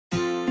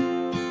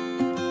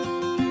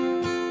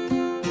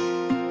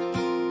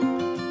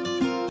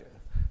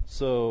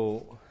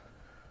So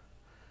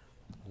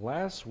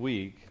last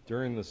week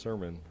during the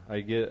sermon, I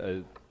get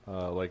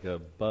like a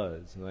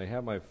buzz, and I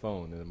have my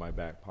phone in my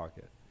back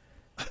pocket.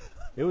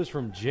 It was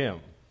from Jim.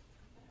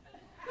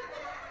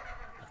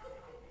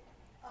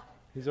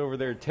 He's over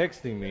there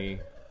texting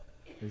me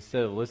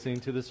instead of listening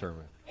to the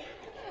sermon.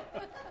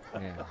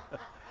 Man.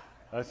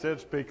 I said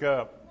speak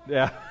up.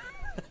 Yeah.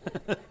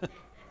 All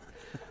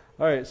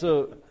right,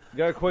 so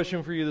got a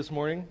question for you this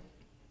morning.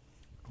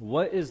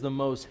 What is the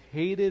most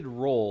hated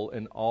role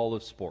in all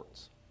of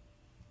sports?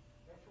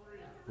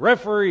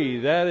 Referee.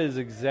 That is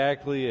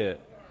exactly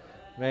it.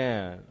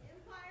 Man.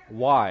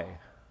 Why?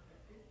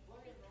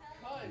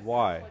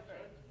 Why?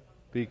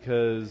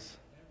 Because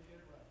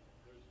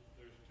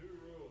There's two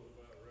rules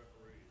about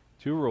referees.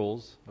 two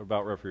rules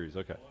about referees.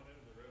 Okay. One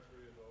is the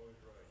referee is always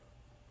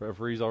right.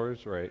 Referee's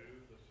always right. Two,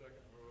 the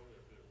second rule,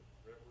 if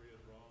the referee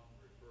is wrong,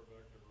 refer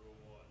back to rule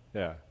one.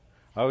 Yeah.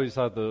 I always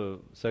thought the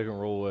second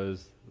rule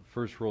was the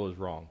first rule is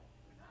wrong.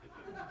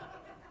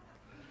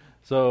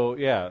 So,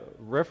 yeah,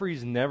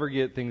 referees never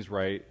get things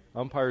right.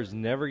 Umpires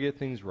never get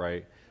things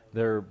right.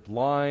 They're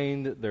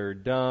blind, they're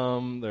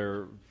dumb,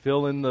 they're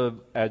fill in the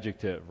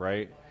adjective,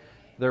 right?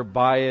 They're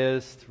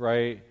biased,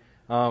 right?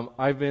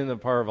 I've been a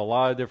part of a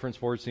lot of different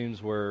sports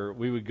teams where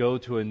we would go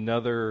to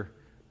another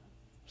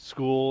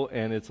school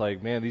and it's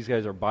like, man, these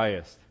guys are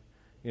biased.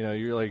 You know,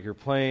 you're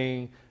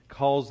playing,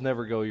 calls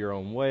never go your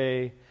own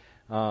way.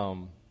 I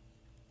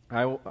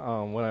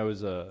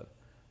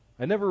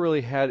never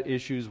really had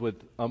issues with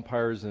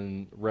umpires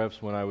and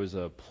refs when I was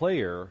a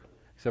player,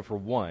 except for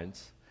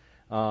once.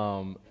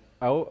 But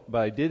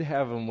I did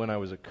have them when I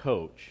was a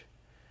coach,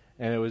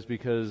 and it was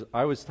because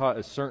I was taught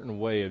a certain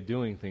way of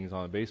doing things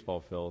on a baseball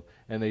field,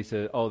 and they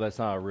said, "Oh, that's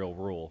not a real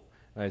rule."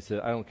 And I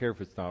said, "I don't care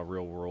if it's not a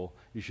real rule.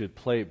 You should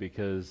play it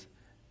because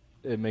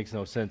it makes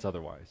no sense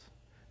otherwise."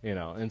 You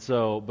know, and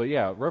so, but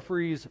yeah,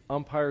 referees,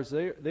 umpires,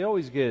 they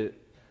always get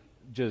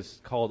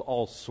just called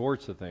all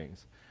sorts of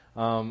things.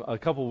 A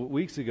couple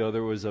weeks ago,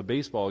 there was a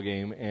baseball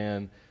game,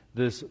 and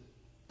this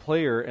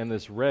player and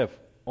this ref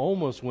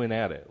almost went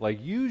at it.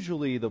 Like,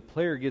 usually the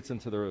player gets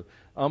into the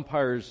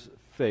umpire's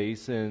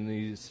face, and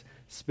he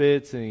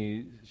spits, and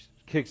he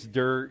kicks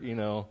dirt, you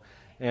know,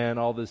 and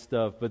all this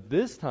stuff. But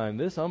this time,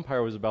 this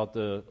umpire was about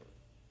to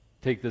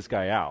take this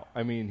guy out.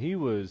 I mean,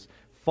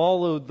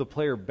 followed the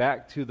player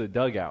back to the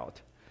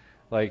dugout.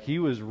 Like, he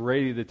was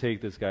ready to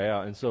take this guy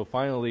out. And so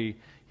finally,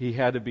 he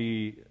had to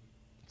be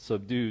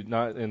subdued,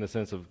 not in the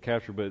sense of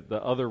capture, but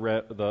the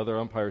other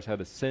umpires had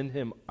to send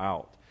him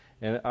out.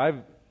 And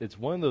it's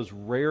one of those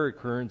rare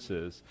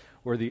occurrences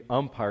where the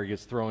umpire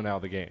gets thrown out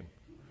of the game.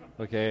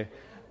 Okay?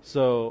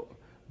 So,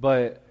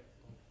 but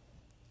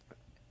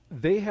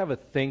they have a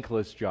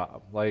thankless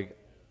job. Like,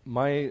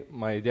 my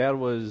dad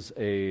was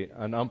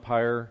an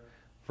umpire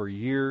for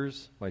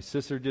years. My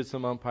sister did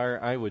some umpire.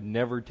 I would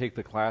never take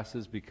the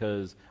classes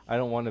because I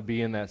don't want to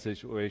be in that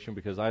situation,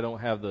 because I don't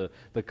have the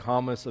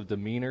calmest of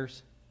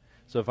demeanors.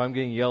 So if I'm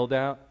getting yelled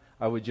at,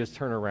 I would just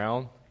turn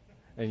around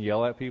and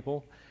yell at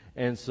people.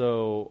 And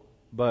so,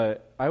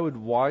 but I would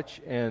watch,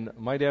 and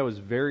my dad was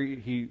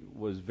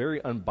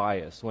very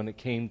unbiased when it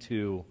came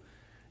to,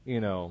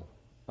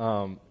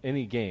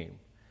 any game.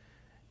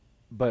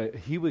 But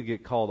he would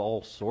get called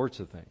all sorts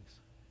of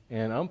things.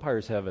 And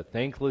umpires have a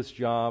thankless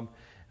job.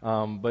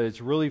 But it's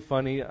really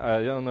funny.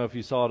 I don't know if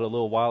you saw it a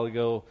little while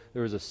ago.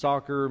 There was a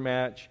soccer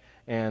match,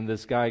 and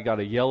this guy got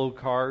a yellow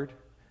card.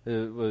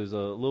 It was a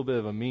little bit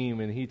of a meme,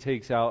 and he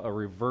takes out a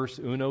reverse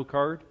Uno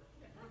card,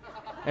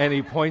 and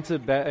he points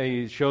it back.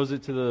 He shows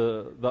it to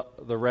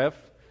the ref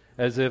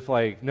as if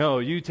like, no,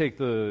 you take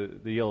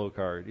the yellow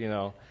card, you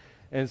know.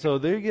 And so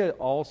they get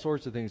all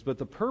sorts of things. But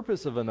the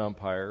purpose of an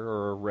umpire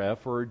or a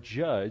ref or a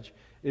judge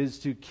is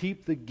to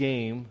keep the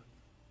game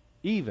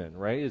even,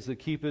 right? Is to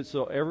keep it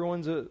so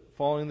everyone's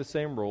following the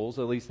same rules.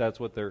 At least that's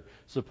what they're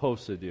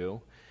supposed to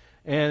do.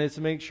 And it's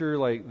to make sure,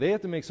 like, they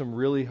have to make some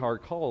really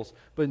hard calls.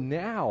 But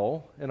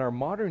now, in our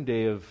modern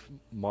day of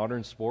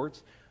modern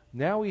sports,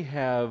 now we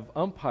have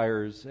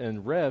umpires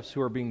and refs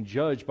who are being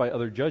judged by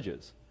other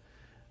judges,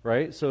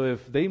 right? So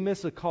if they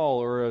miss a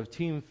call, or a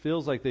team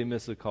feels like they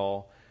miss a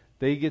call,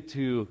 they get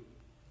to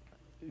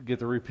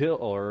repeal,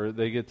 or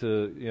they get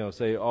to,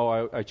 say,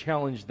 oh, I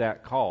challenged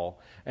that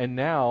call. And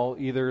now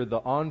either the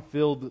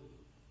on-field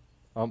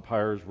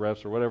umpires,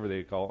 refs, or whatever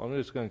they call, I'm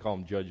just going to call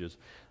them judges.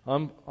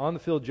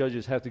 On-the-field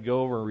judges have to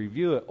go over and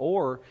review it,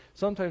 or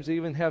sometimes they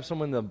even have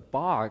someone in the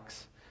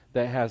box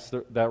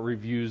that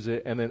reviews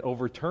it and then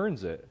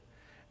overturns it.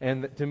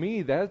 And to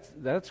me,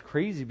 that's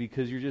crazy,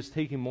 because you're just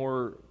taking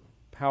more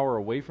power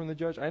away from the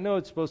judge. I know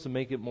it's supposed to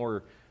make it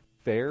more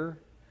fair,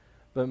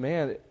 but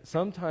man,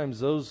 sometimes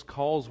those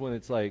calls, when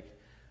it's like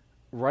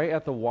right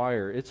at the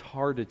wire, it's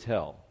hard to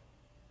tell.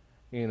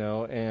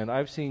 And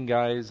I've seen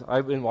guys,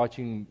 I've been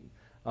watching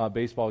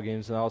baseball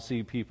games, and I'll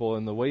see people,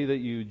 and the way that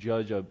you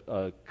judge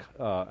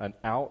an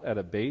out at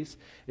a base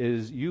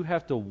is you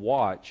have to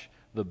watch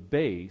the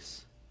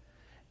base,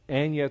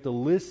 and you have to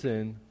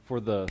listen for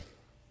the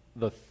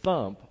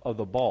thump of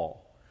the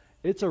ball.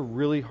 It's a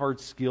really hard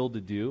skill to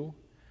do,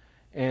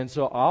 And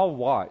so I'll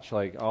watch,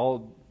 like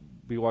I'll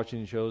be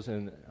watching shows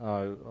and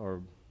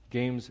or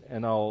games,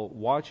 and I'll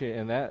watch it,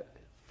 and that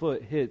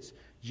foot hits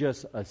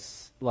just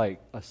like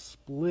a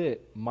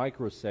split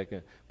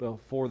microsecond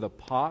before the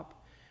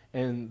pop,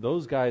 and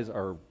those guys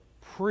are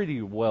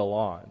pretty well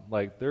on.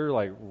 Like they're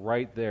like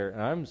right there,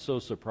 and I'm so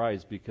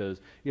surprised because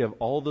you have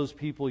all those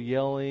people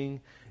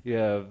yelling, you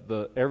have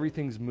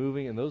everything's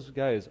moving, and those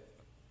guys,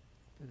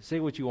 say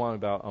what you want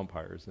about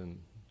umpires and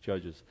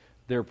judges,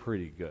 they're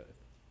pretty good.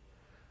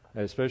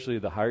 And especially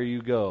the higher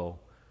you go,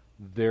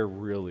 they're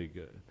really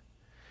good.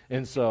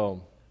 And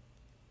so,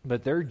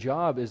 but their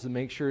job is to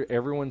make sure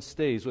everyone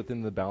stays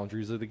within the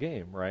boundaries of the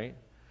game, right?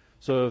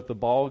 So if the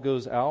ball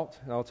goes out,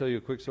 and I'll tell you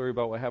a quick story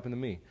about what happened to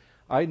me.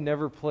 I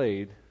never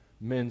played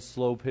men's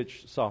slow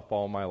pitch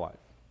softball in my life.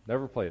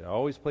 Never played it. I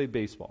always played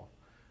baseball,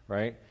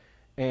 right?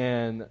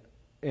 And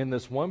in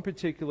this one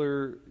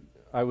particular,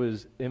 I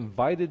was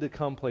invited to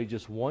come play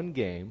just one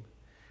game,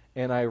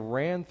 and I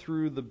ran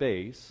through the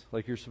base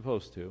like you're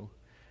supposed to,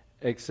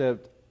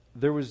 except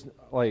there was,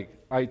 like,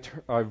 I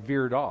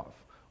veered off.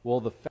 Well,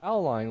 the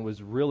foul line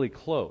was really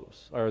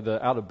close, or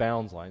the out of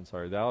bounds line,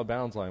 sorry. The out of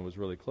bounds line was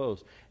really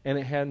close, and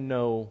it had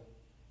no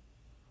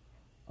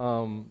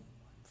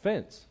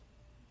fence.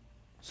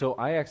 So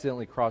I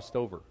accidentally crossed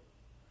over.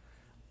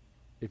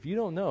 If you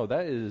don't know,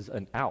 that is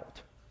an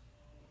out.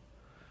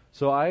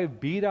 So I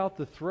beat out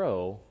the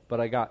throw,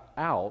 but I got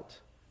out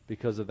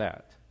because of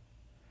that.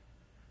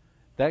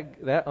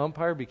 That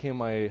umpire became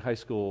my high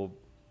school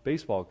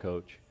baseball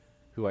coach,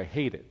 who I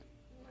hated.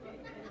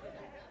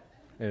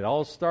 And it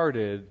all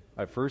started,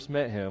 I first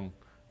met him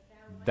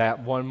that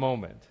one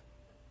moment.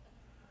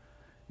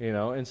 You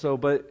know, and so,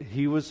 but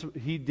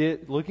he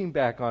did, looking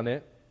back on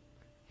it,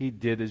 he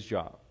did his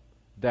job.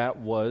 That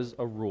was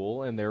a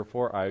rule, and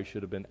therefore I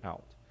should have been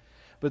out.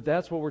 But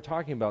that's what we're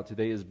talking about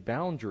today, is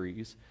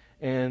boundaries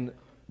and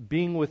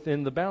being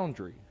within the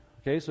boundary.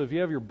 Okay, so if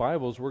you have your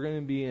Bibles, we're going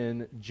to be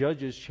in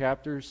Judges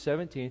chapter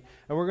 17,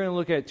 and we're going to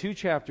look at 2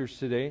 chapters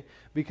today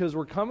because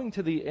we're coming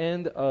to the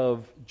end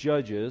of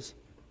Judges,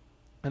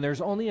 and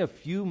there's only a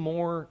few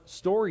more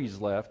stories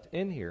left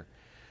in here.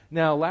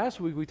 Now, last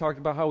week we talked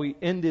about how we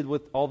ended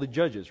with all the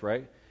judges,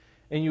 right?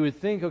 And you would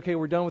think, okay,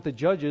 we're done with the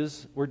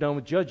judges, we're done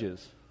with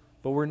Judges,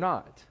 but we're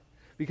not.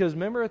 Because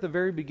remember at the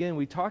very beginning,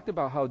 we talked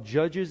about how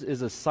Judges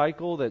is a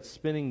cycle that's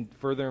spinning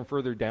further and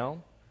further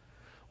down.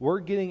 We're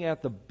getting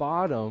at the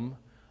bottom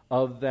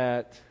of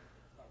that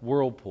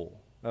whirlpool,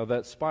 of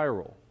that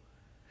spiral.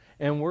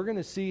 And we're going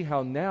to see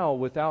how now,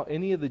 without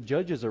any of the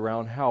judges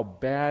around, how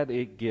bad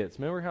it gets.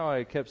 Remember how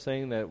I kept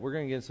saying that we're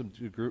going to get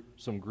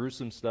some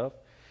gruesome stuff?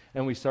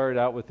 And we started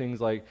out with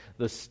things like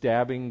the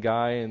stabbing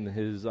guy and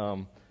his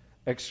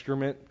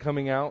excrement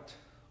coming out.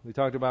 We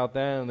talked about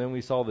that, and then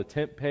we saw the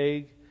tent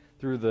peg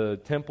through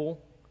the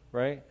temple,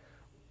 right?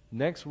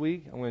 Next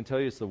week, I'm going to tell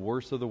you it's the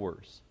worst of the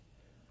worst.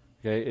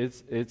 Okay,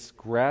 it's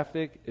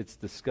graphic, it's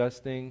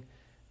disgusting,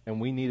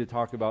 and we need to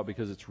talk about it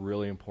because it's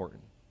really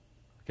important.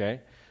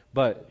 Okay?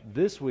 But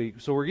this week,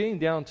 so we're getting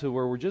down to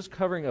where we're just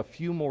covering a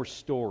few more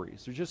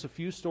stories. There's just a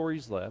few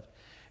stories left.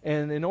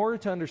 And in order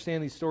to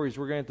understand these stories,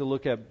 we're going to have to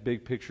look at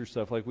big picture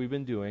stuff like we've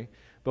been doing.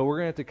 But we're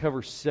going to have to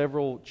cover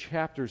several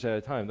chapters at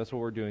a time. That's what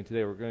we're doing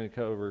today. We're going to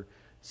cover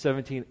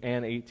 17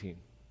 and 18.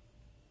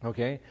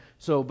 Okay?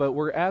 So, but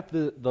we're at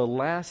the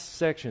last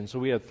section. So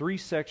we have 3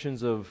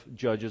 sections of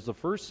Judges. The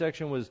first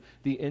section was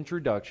the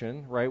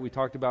introduction, right? We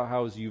talked about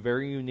how it's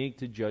very unique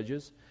to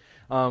Judges.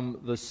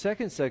 The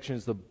second section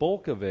is the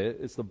bulk of it.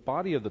 It's the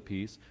body of the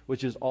piece,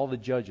 which is all the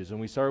judges. And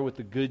we started with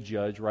the good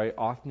judge, right,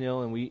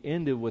 Othniel, and we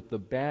ended with the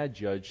bad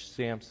judge,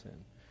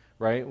 Samson,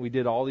 right? We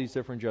did all these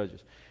different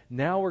judges.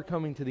 Now we're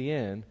coming to the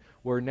end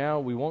where now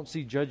we won't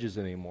see judges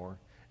anymore,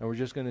 and we're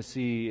just going to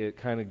see it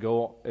kind of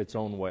go its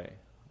own way,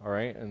 all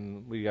right?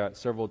 And we got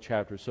several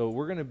chapters. So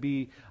we're going to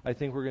be, I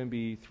think we're going to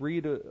be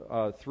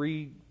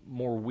 3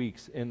 more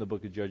weeks in the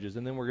book of Judges,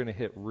 and then we're going to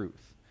hit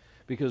Ruth.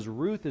 Because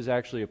Ruth is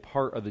actually a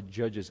part of the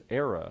Judges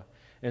era,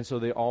 and so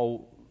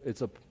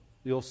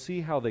you'll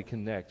see how they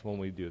connect when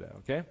we do that,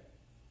 okay?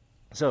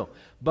 So,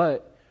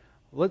 but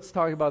let's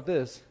talk about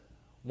this.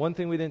 One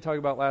thing we didn't talk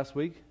about last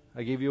week,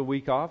 I gave you a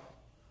week off,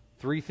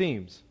 3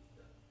 themes,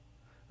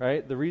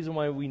 right? The reason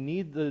why we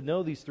need to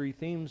know these 3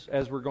 themes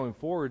as we're going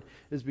forward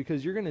is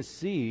because you're going to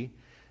see,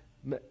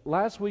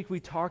 last week we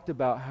talked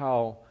about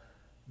how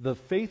the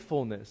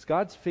faithfulness,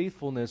 God's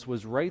faithfulness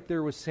was right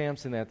there with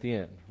Samson at the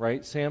end,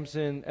 right?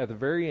 Samson, at the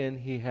very end,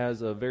 he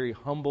has a very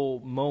humble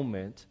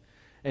moment,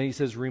 and he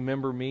says,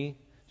 remember me.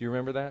 Do you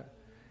remember that?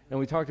 And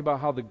we talked about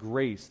how the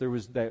grace, there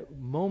was that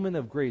moment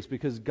of grace,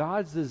 because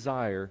God's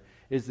desire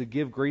is to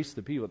give grace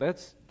to people.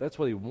 That's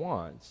what he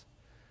wants.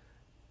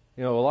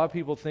 You know, a lot of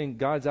people think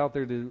God's out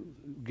there to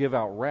give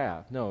out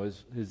wrath. No,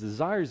 his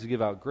desire is to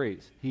give out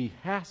grace. He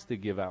has to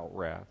give out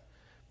wrath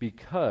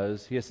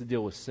because he has to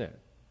deal with sin.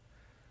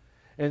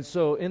 And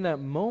so in that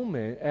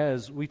moment,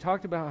 as we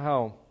talked about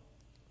how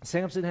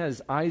Samson had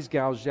his eyes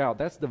gouged out,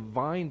 that's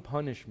divine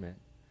punishment.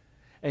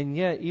 And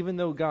yet, even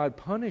though God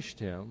punished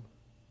him,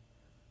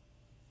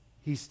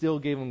 he still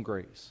gave him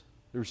grace.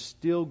 There's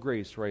still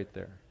grace right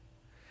there.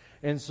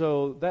 And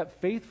so that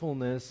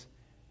faithfulness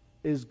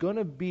is going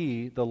to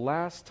be the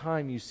last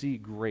time you see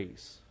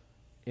grace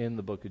in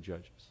the book of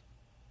Judges.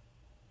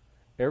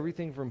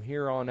 Everything from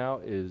here on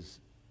out is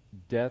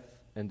death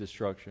and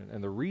destruction.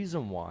 And the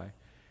reason why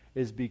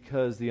is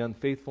because the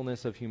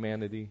unfaithfulness of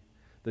humanity,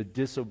 the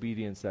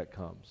disobedience that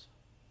comes.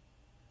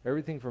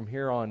 Everything from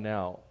here on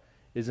out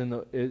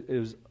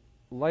is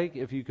like,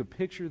 if you could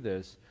picture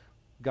this,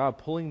 God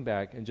pulling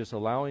back and just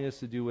allowing us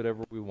to do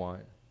whatever we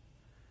want.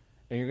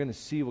 And you're going to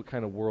see what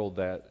kind of world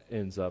that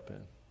ends up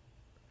in.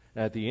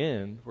 And at the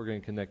end, we're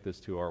going to connect this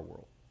to our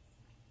world.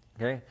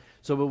 Okay?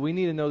 So, but we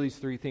need to know these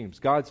three themes.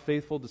 God's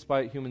faithful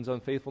despite humans'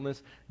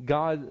 unfaithfulness.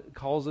 God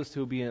calls us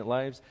to obedient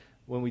lives.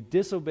 When we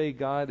disobey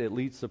God, it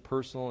leads to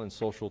personal and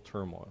social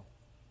turmoil.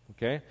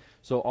 Okay?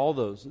 So all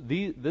those.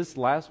 This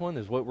last one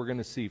is what we're going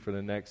to see for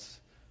the next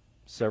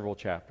several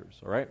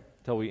chapters. All right?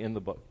 Until we end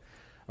the book.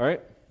 All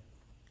right?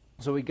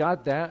 So we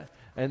got that.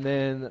 And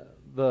then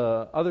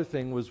the other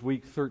thing was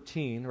week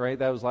 13, right?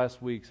 That was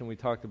last week's, and we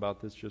talked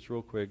about this just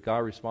real quick. God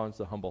responds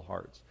to humble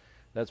hearts.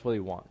 That's what he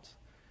wants.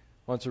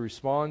 He wants to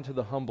respond to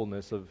the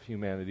humbleness of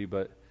humanity,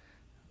 but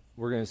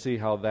we're going to see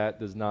how that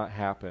does not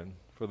happen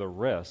for the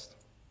rest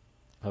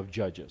of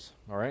Judges.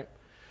 All right?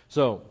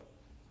 So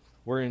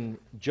we're in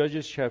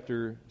Judges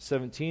chapter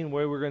 17. The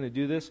way we're going to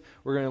do this,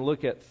 we're going to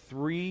look at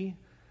three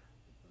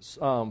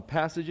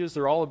passages.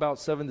 They're all about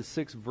 7 to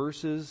 6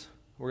 verses.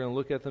 We're going to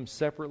look at them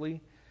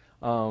separately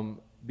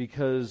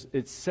because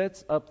it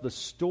sets up the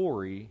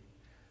story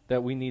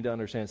that we need to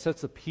understand. It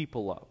sets the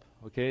people up.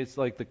 Okay? It's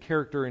like the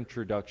character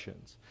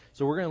introductions.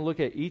 So we're going to look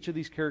at each of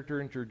these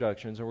character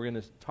introductions, and we're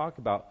going to talk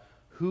about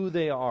who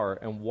they are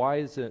and why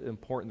is it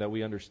important that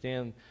we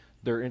understand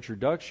their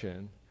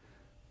introduction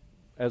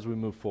as we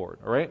move forward.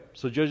 All right?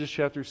 So Judges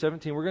chapter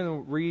 17, we're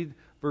going to read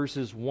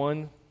verses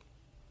 1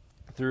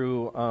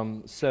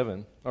 through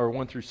 7, or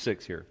 1 through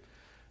 6 here,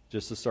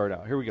 just to start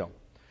out. Here we go.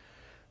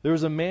 There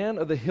was a man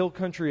of the hill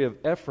country of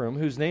Ephraim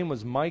whose name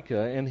was Micah,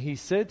 and he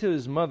said to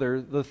his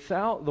mother, the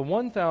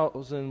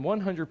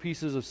 1,100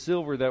 pieces of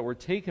silver that were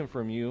taken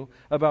from you,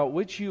 about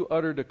which you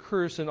uttered a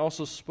curse and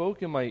also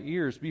spoke in my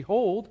ears,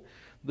 behold,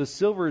 the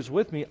silver is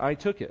with me, I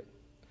took it.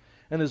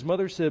 And his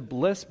mother said,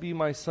 Blessed be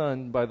my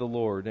son by the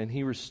Lord. And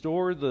he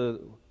restored the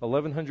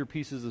 1,100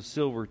 pieces of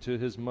silver to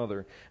his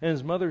mother. And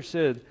his mother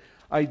said,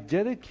 I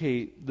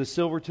dedicate the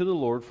silver to the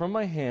Lord from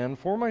my hand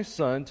for my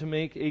son to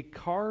make a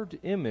carved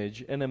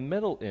image and a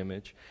metal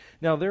image.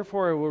 Now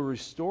therefore I will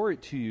restore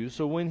it to you.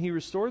 So when he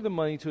restored the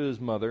money to his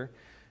mother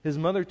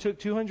took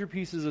 200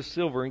 pieces of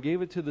silver and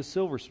gave it to the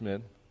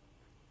silversmith,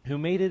 who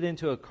made it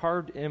into a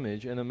carved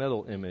image and a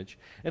metal image.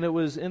 And it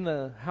was in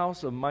the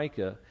house of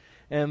Micah.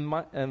 And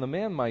the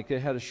man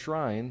Micah had a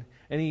shrine,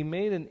 and he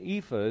made an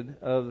ephod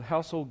of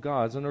household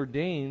gods and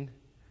ordained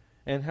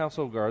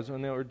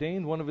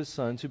one of his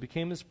sons who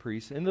became his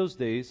priest. In those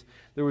days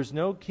there was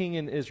no king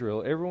in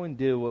Israel. Everyone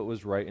did what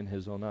was right in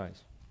his own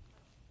eyes.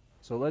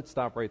 So let's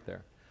stop right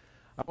there.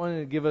 I wanted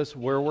to give us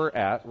where we're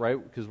at,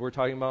 right? Because we're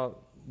talking about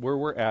where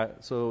we're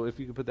at. So if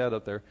you could put that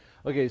up there.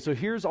 Okay, so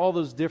here's all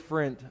those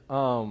different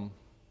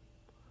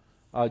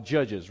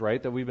judges,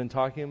 right, that we've been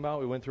talking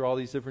about. We went through all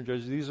these different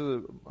judges. These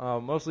are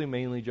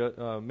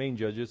the main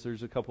judges.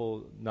 There's a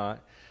couple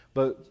not.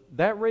 But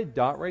that red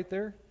dot right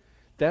there,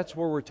 that's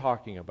where we're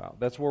talking about.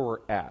 That's where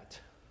we're at.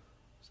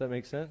 Does that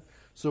make sense?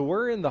 So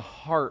we're in the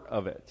heart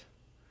of it,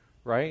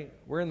 right?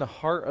 We're in the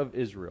heart of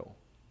Israel.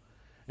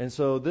 And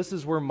so this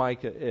is where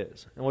Micah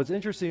is. And what's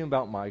interesting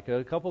about Micah,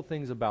 a couple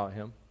things about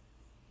him.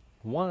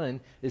 One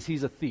is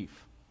he's a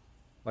thief.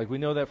 Like we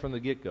know that from the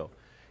get-go.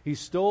 He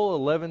stole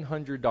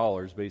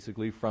 $1,100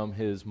 basically from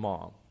his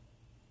mom.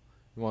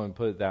 You want to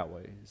put it that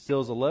way. He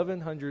steals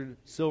 1,100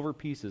 silver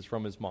pieces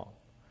from his mom.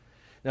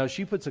 Now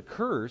she puts a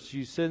curse.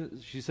 She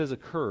says a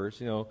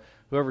curse. You know,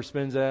 whoever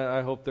spends that,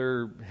 I hope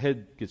their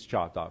head gets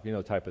chopped off. You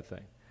know, type of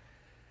thing.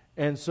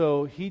 And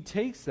so he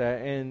takes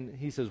that and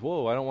he says,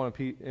 "Whoa, I don't want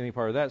any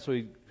part of that." So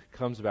he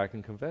comes back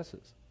and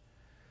confesses.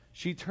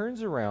 She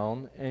turns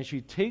around and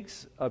she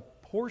takes a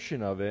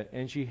portion of it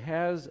and she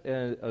has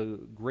a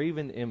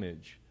graven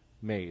image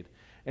made.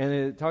 And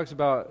it talks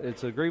about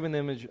it's a graven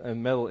image, a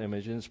metal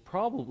image, and it's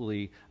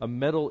probably a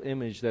metal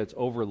image that's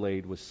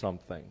overlaid with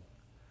something.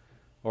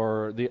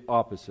 Or the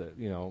opposite,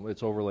 you know,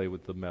 it's overlaid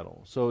with the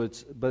metal. So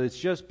it's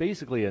just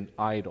basically an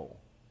idol.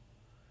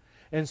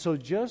 And so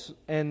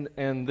and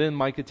then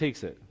Micah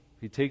takes it.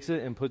 He takes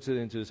it and puts it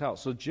into his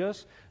house. So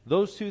just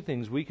those two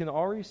things, we can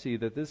already see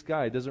that this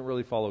guy doesn't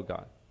really follow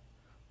God.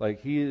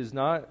 Like he is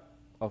not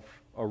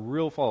a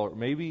real follower.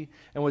 Maybe,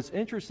 and what's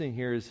interesting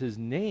here is his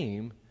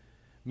name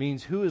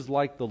means who is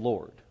like the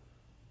Lord.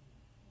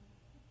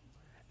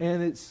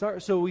 And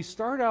so we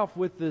start off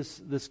with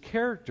this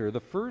character, the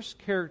first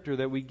character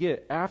that we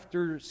get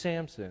after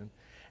Samson,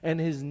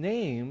 and his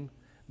name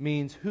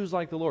means who's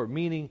like the Lord,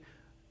 meaning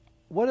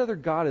what other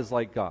God is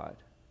like God?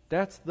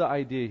 That's the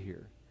idea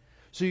here.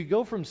 So you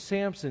go from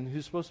Samson,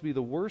 who's supposed to be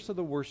the worst of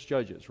the worst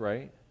judges,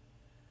 right?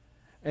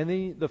 And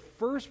then the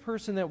first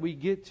person that we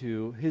get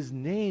to, his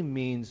name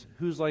means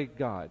who's like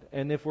God.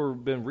 And if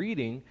we've been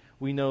reading,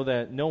 we know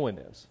that no one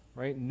is,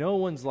 right? No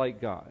one's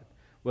like God.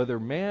 Whether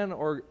man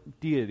or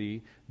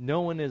deity,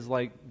 no one is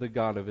like the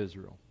God of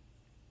Israel.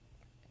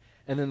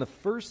 And then the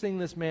first thing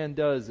this man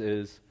does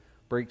is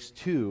breaks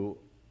 2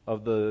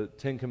 of the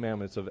 10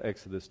 commandments of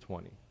Exodus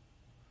 20.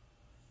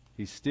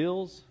 He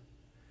steals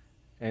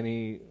and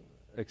he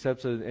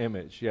accepts an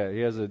image. Yeah, he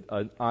has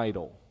an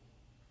idol.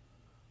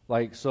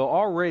 Like, so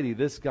already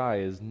this guy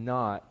is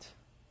not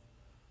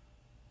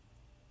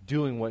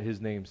doing what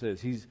his name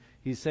says.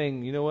 He's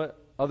saying, you know what?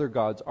 Other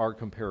gods are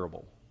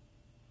comparable.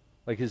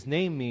 Like, his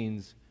name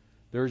means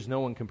there's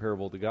no one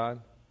comparable to God.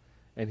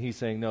 And he's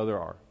saying, no, there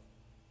are.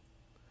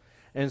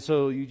 And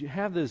so you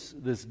have this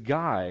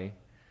guy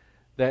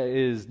that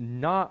is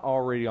not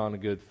already on a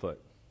good foot.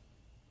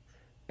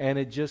 And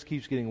it just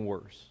keeps getting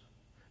worse.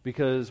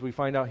 Because we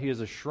find out he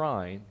has a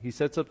shrine. He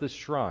sets up this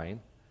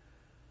shrine.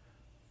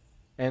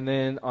 And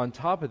then on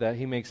top of that,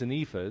 he makes an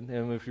ephod.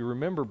 And if you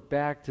remember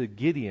back to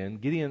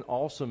Gideon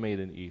also made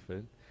an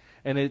ephod.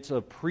 And it's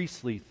a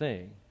priestly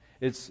thing.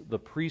 It's the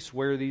priests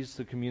wear these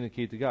to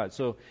communicate to God.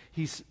 So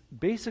he's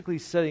basically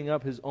setting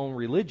up his own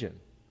religion.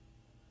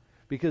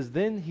 Because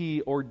then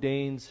he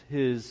ordains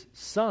his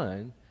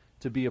son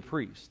to be a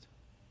priest.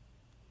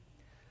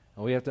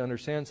 And we have to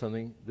understand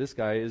something. This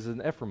guy is an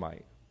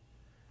Ephraimite.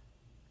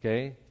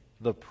 Okay?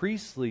 The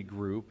priestly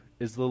group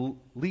is the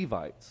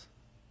Levites.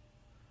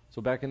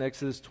 So back in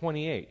Exodus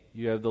 28,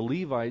 you have the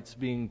Levites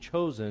being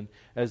chosen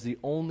as the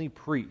only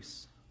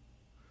priests.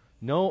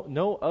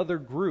 No other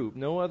group,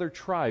 no other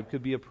tribe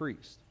could be a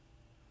priest.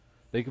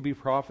 They could be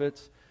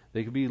prophets,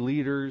 they could be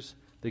leaders,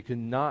 they could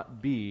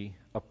not be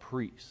a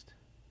priest.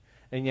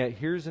 And yet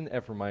here's an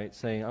Ephraimite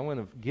saying, I'm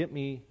going to get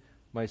me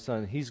my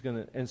son.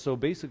 And so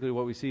basically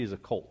what we see is a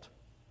cult.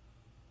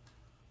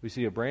 We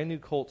see a brand new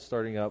cult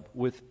starting up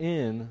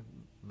within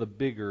the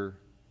bigger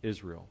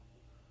Israel.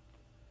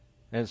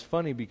 And it's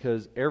funny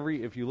because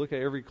if you look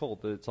at every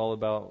cult, it's all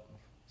about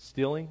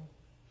stealing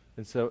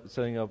and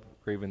setting up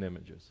graven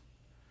images.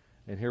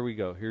 And here we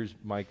go. Here's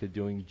Micah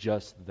doing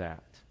just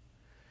that.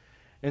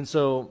 And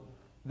so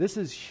this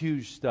is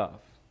huge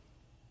stuff.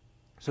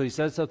 So he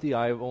sets up the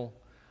idol.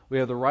 We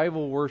have the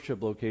rival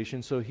worship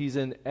location. So he's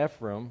in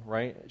Ephraim,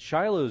 right?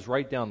 Shiloh is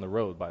right down the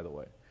road, by the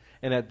way.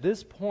 And at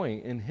this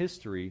point in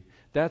history,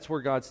 that's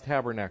where God's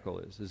tabernacle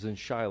is in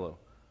Shiloh.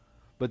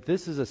 But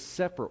this is a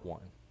separate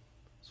one.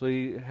 So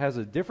he has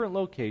a different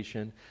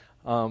location.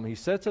 He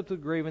sets up the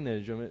graven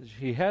image.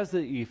 He has the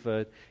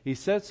ephod. He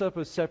sets up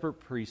a separate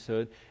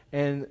priesthood.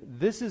 And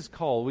this is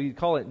we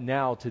call it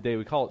now today,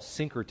 we call it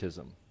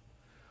syncretism.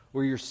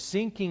 Where you're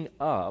syncing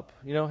up.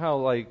 You know how,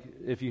 like,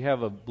 if you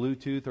have a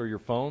Bluetooth or your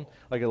phone,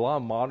 like a lot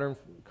of modern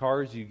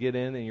cars, you get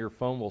in and your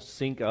phone will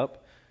sync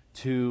up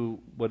to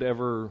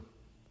whatever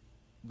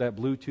that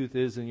Bluetooth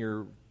is in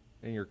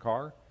your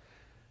car.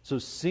 So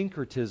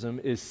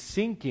syncretism is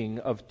syncing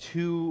of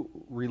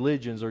 2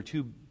 religions or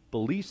 2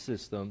 belief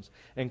systems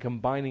and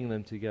combining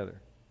them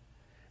together.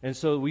 And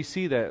so we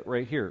see that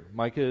right here.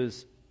 Micah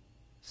is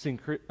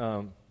syncing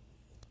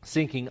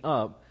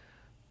up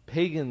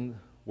pagan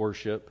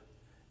worship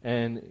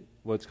and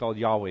what's called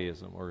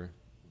Yahwehism, or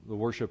the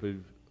worship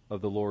of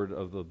the Lord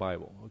of the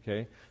Bible.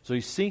 Okay? So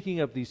he's syncing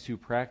up these 2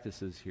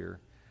 practices here.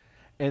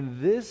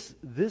 And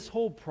this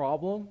whole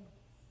problem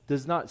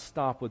does not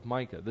stop with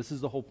Micah. This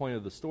is the whole point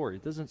of the story.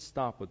 It doesn't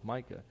stop with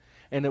Micah.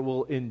 And it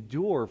will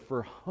endure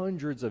for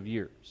hundreds of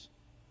years.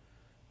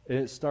 And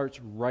it starts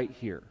right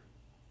here.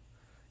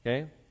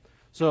 Okay?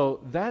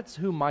 So that's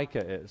who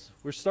Micah is.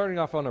 We're starting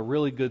off on a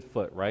really good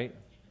foot, right?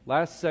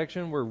 Last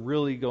section, we're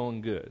really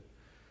going good.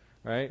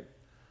 Right?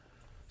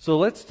 So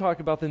let's talk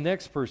about the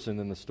next person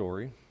in the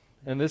story.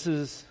 And this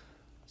is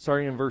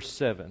starting in verse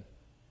 7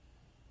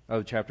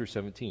 of chapter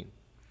 17.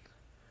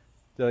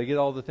 Did I get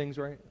all the things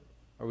right?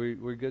 Are we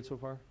good so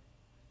far?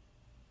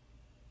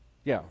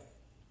 Yeah.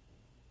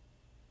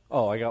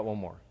 Oh, I got one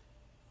more.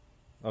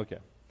 Okay.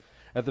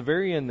 At the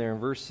very end there in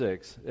verse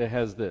 6, it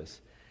has this.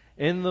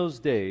 In those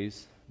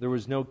days, there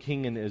was no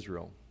king in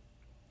Israel.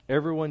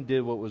 Everyone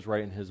did what was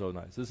right in his own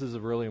eyes. This is a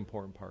really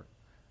important part.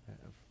 I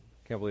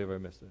can't believe I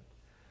missed it.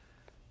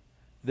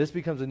 This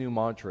becomes a new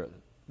mantra.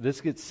 This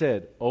gets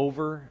said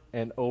over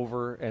and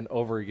over and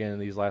over again in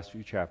these last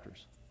few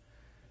chapters.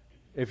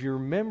 If you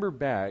remember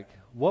back,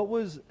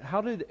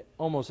 how did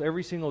almost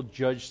every single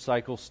judge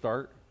cycle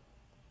start?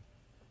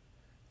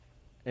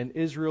 And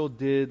Israel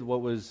did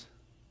what was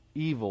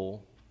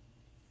evil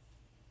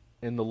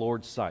in the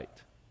Lord's sight.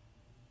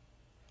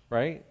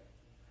 Right?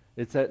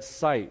 It's that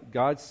sight.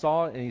 God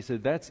saw it and he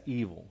said, that's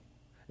evil.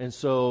 And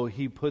so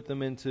he put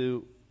them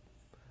into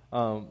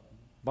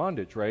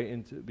bondage,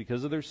 right?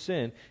 Because of their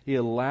sin, he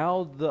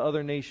allowed the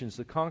other nations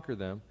to conquer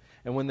them.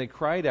 And when they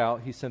cried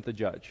out, he sent the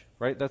judge.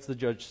 Right? That's the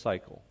judge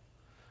cycle.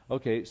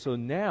 Okay, so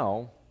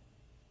now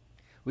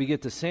we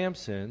get to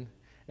Samson.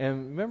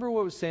 And remember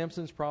what was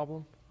Samson's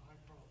problem?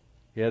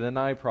 He had an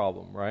eye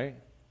problem, right?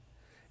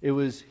 It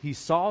was, he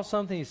saw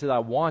something, he said, I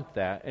want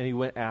that, and he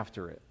went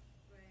after it.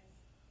 Right.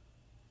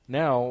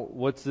 Now,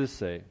 what's this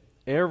say?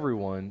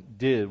 Everyone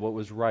did what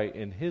was right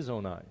in his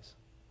own eyes.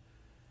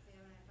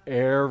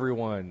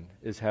 Everyone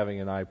is having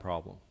an eye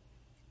problem.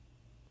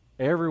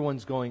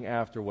 Everyone's going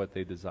after what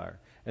they desire.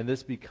 And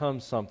this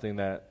becomes something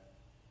that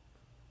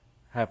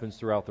happens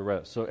throughout the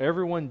rest. So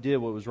everyone did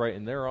what was right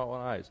in their own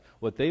eyes.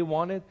 What they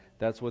wanted,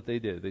 that's what they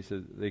did. They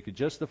said they could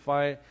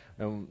justify it.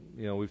 And,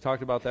 we've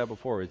talked about that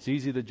before. It's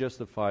easy to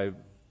justify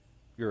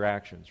your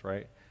actions,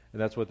 right?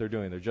 And that's what they're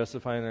doing. They're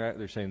justifying their act.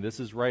 They're saying, this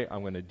is right.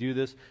 I'm going to do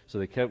this. So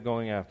they kept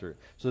going after it.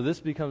 So this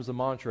becomes the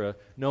mantra.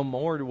 No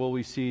more will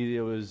we see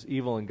it was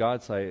evil in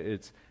God's sight.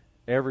 It's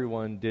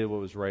everyone did what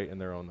was right in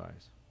their own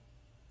eyes.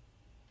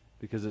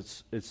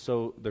 Because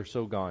they're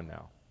so gone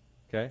now.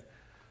 Okay?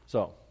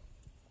 So,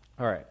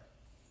 all right.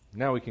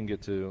 Now we can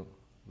get to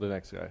the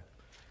next guy.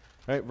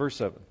 All right, verse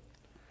 7.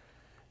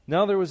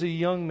 Now there was a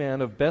young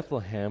man of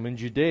Bethlehem in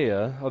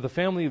Judea, of the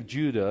family of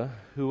Judah,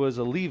 who was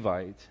a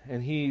Levite,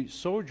 and he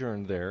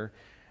sojourned there.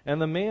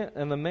 And the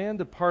man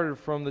departed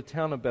from the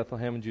town of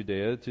Bethlehem in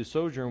Judea to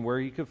sojourn where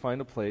he could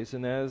find a place.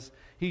 And as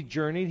he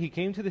journeyed, he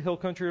came to the hill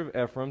country of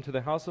Ephraim, to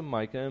the house of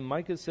Micah. And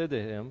Micah said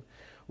to him,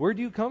 "Where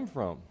do you come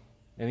from?"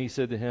 And he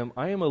said to him,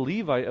 "I am a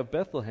Levite of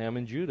Bethlehem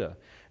in Judah,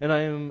 and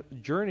I am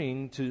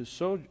going to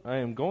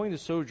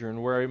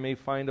sojourn where I may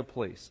find a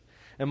place."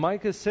 And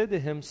Micah said to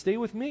him, "Stay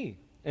with me,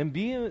 and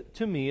be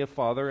to me a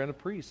father and a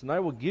priest, and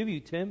I will give you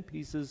 10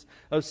 pieces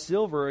of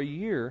silver a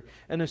year,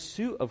 and a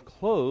suit of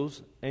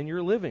clothes, and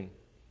your living."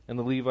 And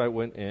the Levite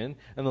went in,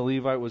 and the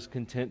Levite was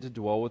content to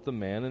dwell with the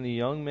man, and the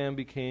young man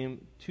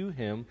became to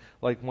him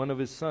like one of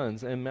his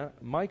sons. And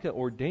Micah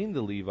ordained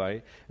the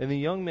Levite, and the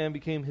young man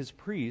became his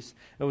priest,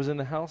 and was in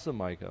the house of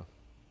Micah.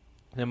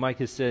 And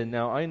Micah said,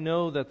 "Now I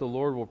know that the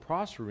Lord will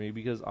prosper me,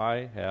 because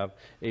I have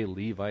a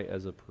Levite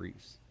as a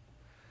priest."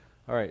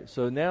 All right,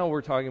 so now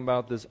we're talking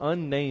about this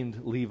unnamed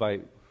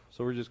Levite.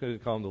 So we're just going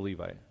to call him the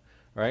Levite.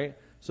 All right,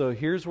 so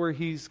here's where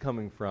he's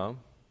coming from.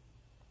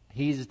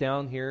 He's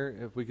down here.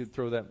 If we could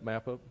throw that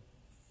map up.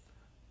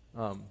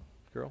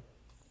 Girl.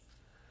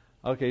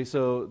 Okay,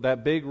 so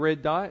that big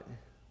red dot,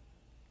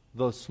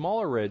 the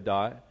smaller red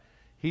dot,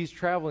 he's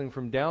traveling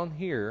from down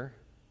here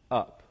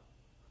up.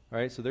 All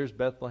right, so there's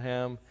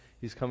Bethlehem.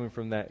 He's coming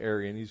from that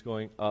area, and he's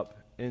going up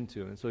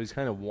into it. And so he's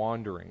kind of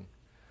wandering.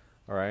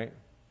 All right?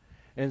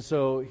 And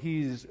so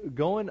he's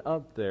going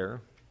up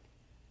there,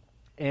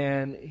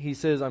 and he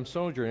says, "I'm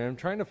sojourning. I'm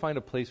trying to find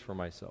a place for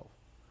myself."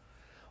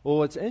 Well,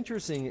 what's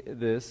interesting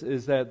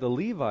is that the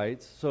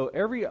Levites, so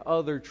every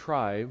other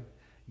tribe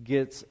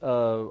gets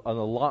an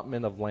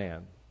allotment of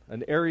land,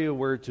 an area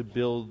where to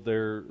build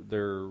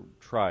their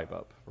tribe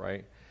up,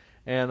 right?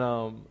 And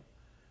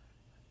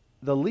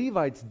the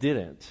Levites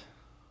didn't.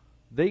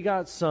 They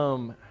got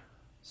some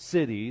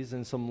cities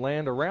and some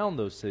land around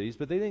those cities,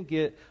 but they didn't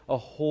get a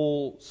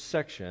whole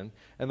section.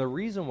 And the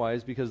reason why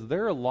is because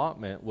their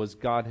allotment was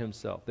God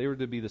himself. They were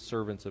to be the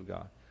servants of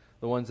God,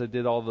 the ones that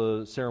did all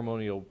the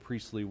ceremonial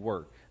priestly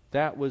work.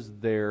 That was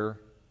their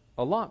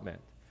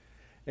allotment.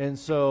 And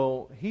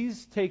so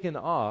he's taken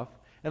off,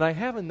 and I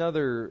have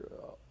another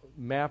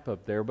map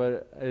up there,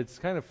 but it's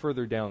kind of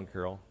further down,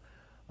 Carol.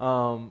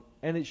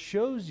 And it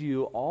shows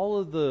you all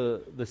of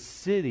the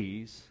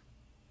cities.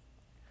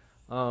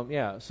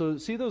 So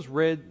see those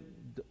red,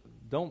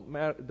 don't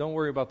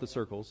worry about the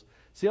circles.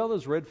 See all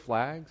those red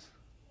flags?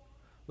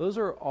 Those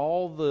are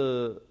all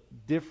the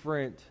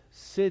different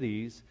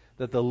cities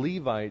that the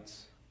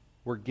Levites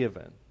were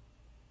given.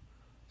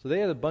 So they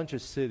had a bunch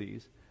of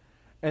cities.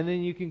 And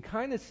then you can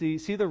kind of see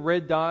the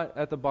red dot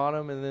at the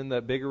bottom and then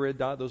that bigger red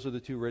dot? Those are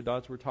the two red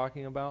dots we're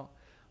talking about.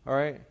 All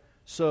right?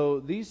 So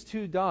these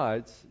two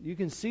dots, you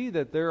can see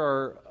that there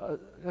are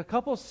a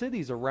couple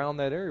cities around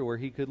that area where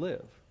he could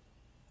live.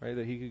 Right?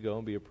 That he could go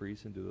and be a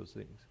priest and do those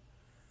things.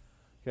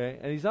 Okay?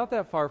 And he's not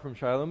that far from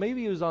Shiloh.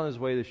 Maybe he was on his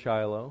way to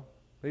Shiloh.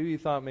 Maybe he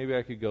thought maybe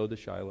I could go to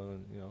Shiloh.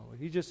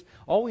 And,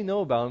 all we know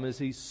about him is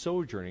he's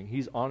sojourning.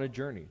 He's on a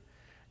journey.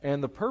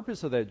 And the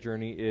purpose of that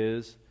journey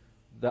is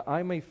that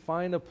I may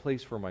find a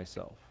place for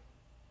myself.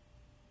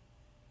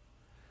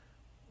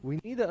 We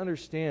need to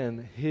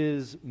understand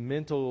his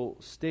mental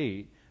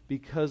state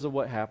because of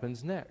what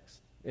happens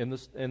next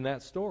in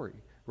that story,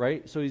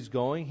 right? So he's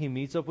going, he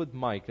meets up with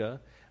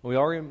Micah, and we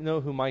already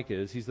know who Micah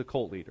is. He's the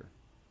cult leader,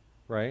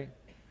 right?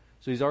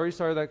 So he's already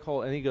started that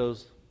cult, and he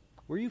goes,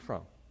 "Where are you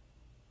from?"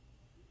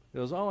 He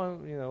goes,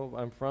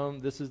 I'm from,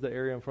 this is the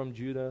area, I'm from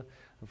Judah,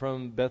 I'm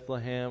from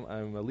Bethlehem,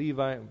 I'm a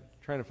Levite, I'm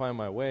trying to find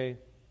my way.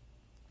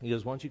 He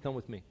goes, "Why don't you come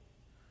with me?"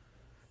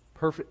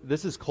 Perfect.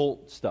 This is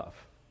cult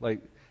stuff. Like,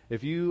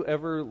 if you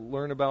ever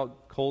learn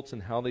about cults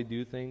and how they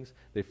do things,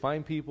 they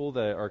find people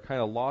that are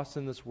kind of lost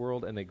in this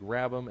world, and they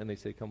grab them, and they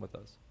say, "Come with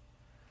us."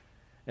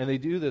 And they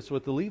do this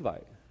with the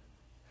Levite.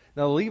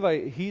 Now, the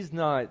Levite, he's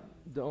not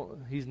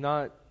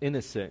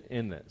innocent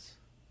in this.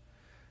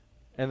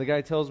 And the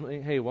guy tells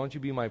me, "Hey, why don't you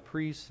be my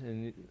priest?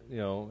 And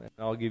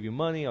I'll give you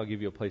money. I'll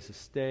give you a place to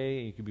stay.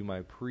 And you can be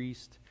my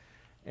priest."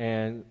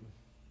 And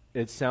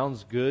it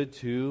sounds good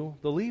to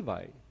the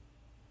Levite.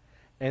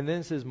 And then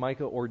it says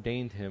Micah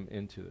ordained him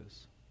into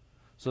this.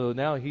 So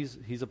now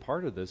he's a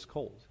part of this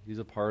cult. He's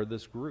a part of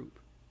this group.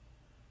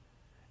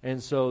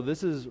 And so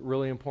this is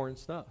really important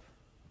stuff,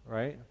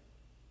 right?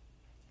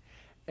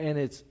 And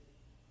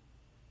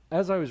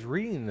as I was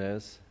reading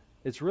this,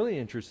 it's really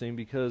interesting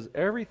because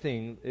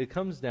everything, it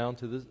comes down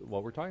to this,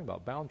 what we're talking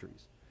about,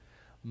 boundaries.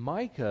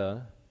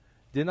 Micah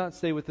did not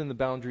stay within the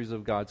boundaries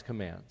of God's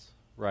commands,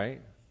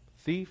 right?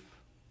 Thief,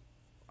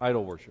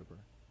 idol worshiper.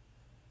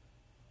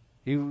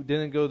 He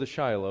didn't go to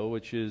Shiloh,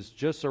 which is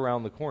just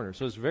around the corner,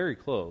 so it's very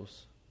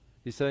close.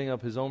 He's setting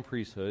up his own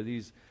priesthood.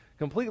 He's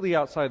completely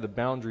outside the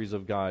boundaries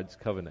of God's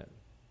covenant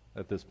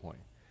at this point.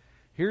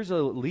 Here's a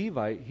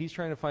Levite. He's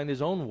trying to find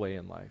his own way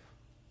in life.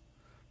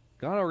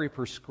 God already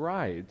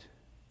prescribed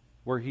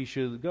where he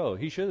should go.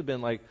 He should have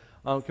been like,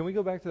 can we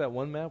go back to that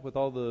one map with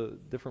all the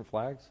different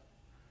flags?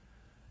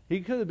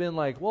 He could have been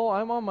like, well,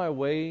 I'm on my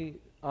way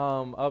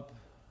up.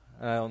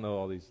 I don't know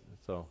all these.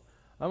 So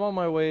I'm on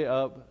my way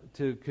up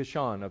to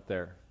Kashan up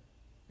there.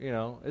 You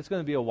know, it's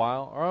going to be a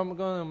while. Or I'm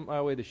going on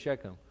my way to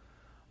Shechem.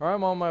 Or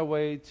I'm on my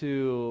way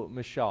to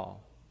Mishal.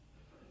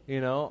 You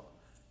know,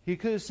 he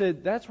could have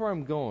said, that's where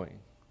I'm going.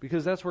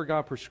 Because that's where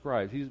God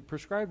prescribed. He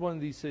prescribed one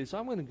of these cities, so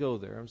I'm going to go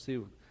there and see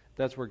if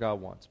that's where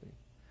God wants me.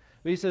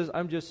 But he says,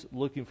 I'm just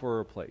looking for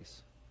a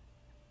place.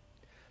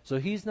 So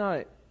he's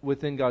not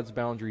within God's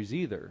boundaries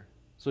either.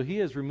 So he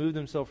has removed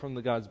himself from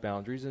the God's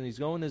boundaries, and he's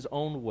going his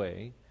own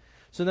way.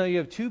 So now you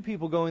have two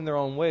people going their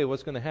own way.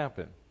 What's going to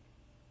happen?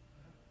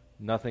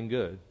 Nothing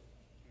good.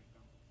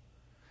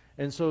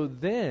 And so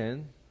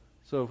then,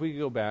 so if we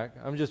go back,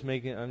 I'm just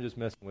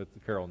messing with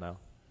Carol now.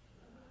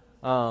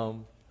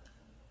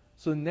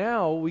 So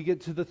now we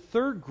get to the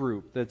third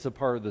group that's a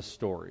part of the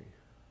story.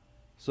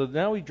 So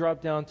now we drop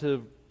down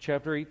to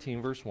chapter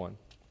 18, verse 1.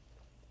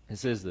 It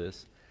says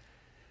this.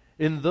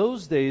 In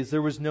those days,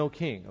 there was no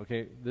king.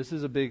 Okay, this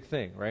is a big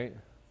thing, right?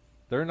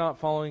 They're not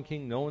following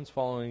king. No one's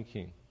following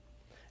king.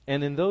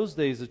 And in those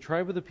days, the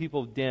tribe of the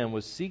people of Dan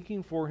was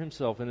seeking for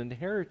himself an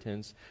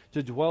inheritance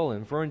to dwell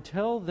in. For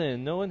until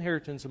then, no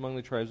inheritance among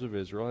the tribes of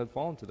Israel had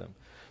fallen to them.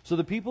 So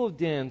the people of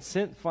Dan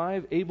sent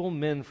 5 able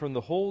men from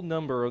the whole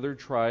number of their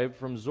tribe,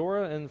 from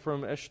Zorah and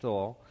from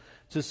Eshtaol,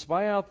 to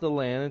spy out the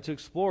land and to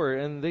explore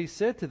it. And they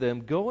said to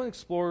them, go and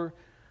explore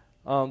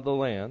the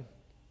land.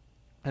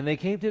 And they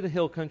came to the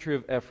hill country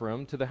of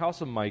Ephraim, to the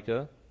house of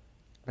Micah,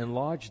 and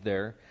lodged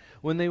there.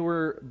 When they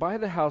were by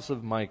the house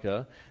of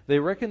Micah, they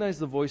recognized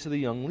the voice of the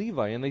young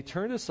Levi, and they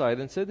turned aside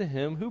and said to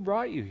him, who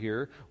brought you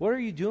here? What are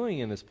you doing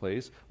in this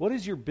place? What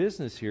is your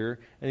business here?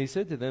 And he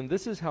said to them,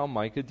 this is how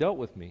Micah dealt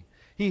with me.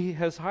 He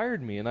has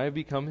hired me, and I have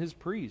become his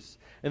priest.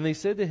 And they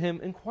said to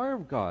him, inquire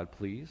of God,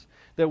 please,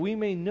 that we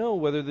may know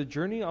whether the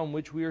journey on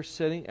which we are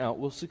setting out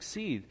will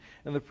succeed.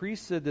 And the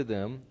priest said to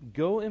them,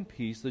 go in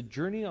peace. The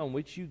journey on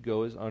which you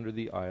go is under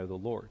the eye of the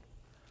Lord.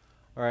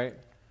 All right.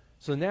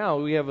 So now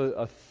we have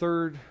a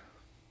third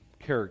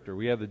character.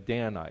 We have the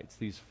Danites,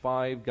 these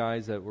 5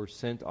 guys that were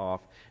sent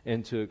off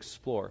and to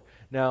explore.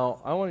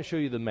 Now, I want to show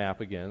you the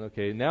map again.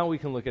 Okay, now we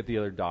can look at the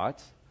other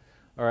dots.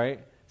 All right.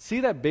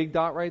 See that big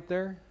dot right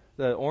there?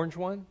 The orange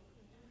one?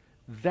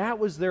 That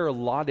was their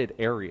allotted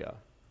area.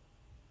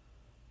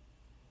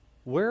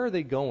 Where are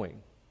they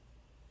going?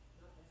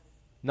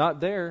 Not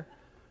there.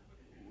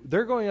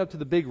 They're going up to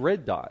the big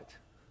red dot.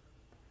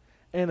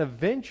 And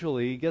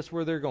eventually, guess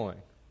where they're going?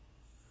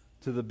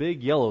 To the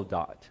big yellow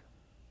dot.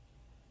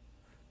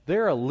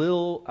 They're a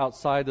little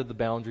outside of the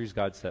boundaries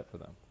God set for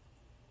them.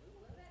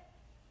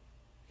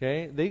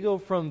 Okay? They go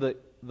from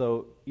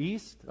the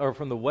east, or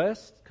from the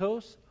west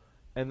coast,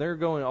 and they're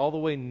going all the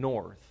way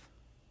north.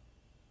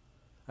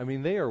 I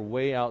mean, they are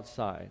way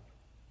outside.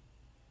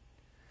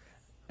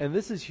 And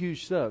this is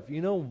huge stuff.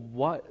 You know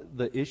what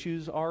the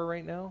issues are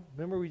right now?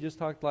 Remember we just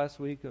talked last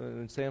week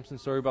in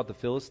Samson's story about the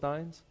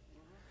Philistines?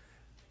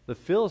 The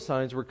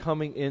Philistines were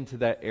coming into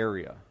that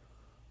area.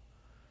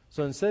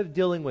 So instead of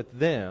dealing with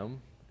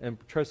them and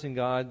trusting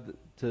God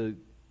to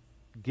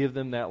give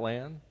them that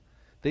land,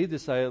 they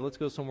decided, let's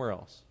go somewhere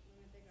else.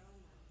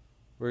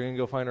 We're going to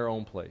go find our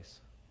own place.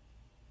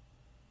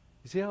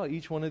 You see how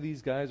each one of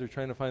these guys are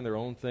trying to find their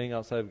own thing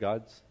outside of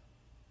God's?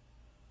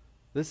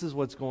 This is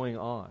what's going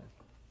on.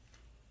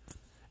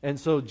 And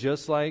so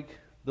just like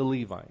the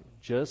Levite,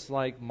 just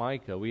like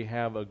Micah, we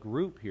have a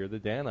group here, the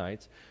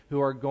Danites, who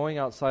are going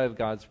outside of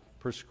God's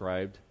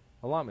prescribed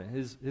allotment,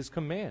 his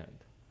command.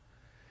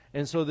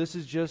 And so this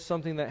is just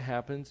something that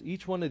happens.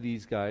 Each one of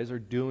these guys are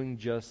doing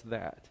just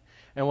that.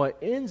 And what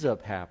ends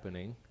up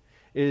happening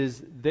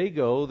is they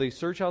go, they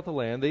search out the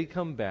land, they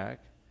come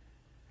back,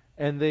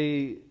 and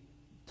they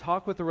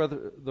talk with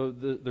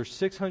there's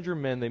 600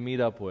 men they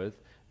meet up with.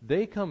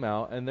 They come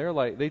out and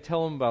they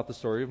tell them about the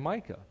story of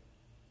Micah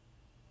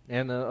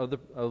and of the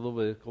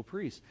Levitical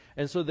priest.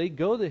 And so they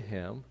go to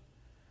him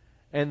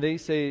and they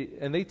say,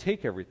 and they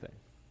take everything.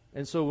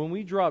 And so when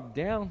we drop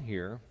down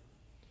here,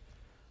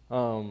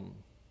 let's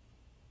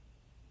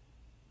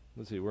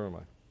see, where am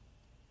I?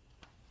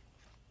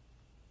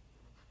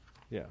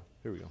 Yeah,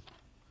 here we go.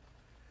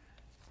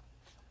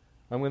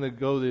 I'm going to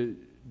go to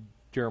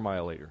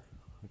Jeremiah later,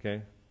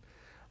 okay?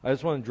 I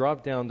just want to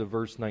drop down to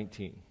verse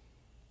 19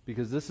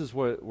 because this is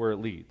where it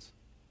leads.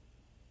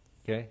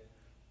 Okay?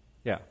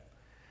 Yeah. It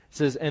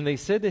says, and they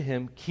said to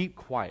him, keep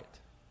quiet.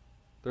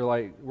 They're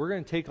like, we're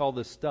going to take all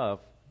this stuff,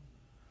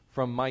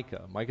 from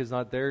Micah. Micah's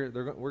not there.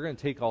 We're going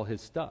to take all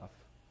his stuff,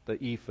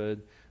 the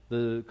ephod,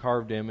 the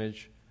carved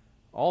image,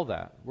 all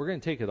that. We're going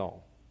to take it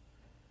all.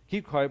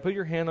 Keep quiet, put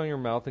your hand on your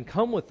mouth, and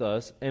come with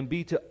us and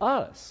be to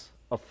us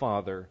a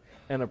father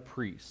and a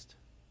priest.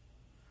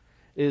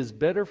 It is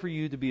better for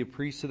you to be a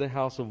priest to the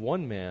house of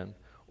one man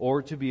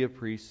or to be a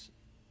priest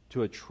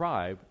to a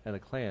tribe and a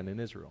clan in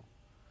Israel.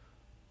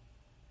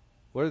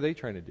 What are they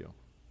trying to do?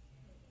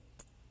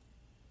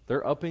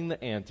 They're upping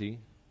the ante.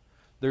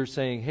 They're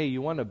saying, hey,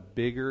 you want a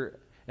bigger,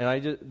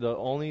 and the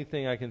only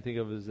thing I can think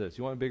of is this.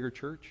 You want a bigger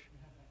church?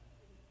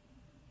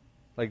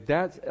 Like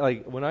that's,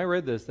 like when I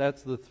read this,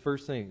 that's the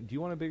first thing. Do you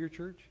want a bigger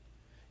church?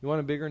 You want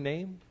a bigger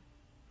name?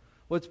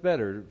 What's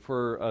better?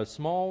 For a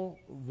small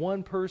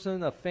one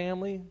person, a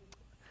family?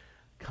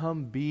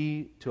 Come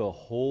be to a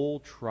whole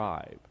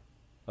tribe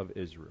of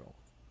Israel.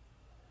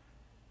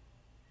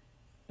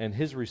 And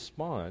his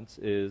response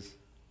is,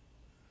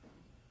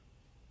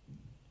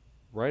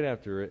 right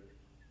after it,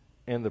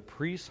 and the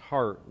priest's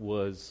heart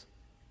was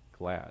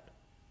glad.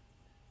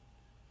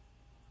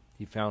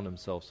 He found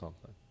himself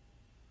something.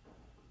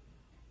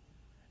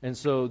 And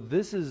so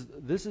this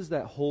is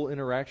that whole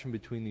interaction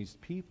between these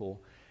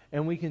people,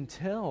 and we can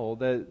tell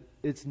that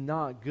it's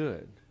not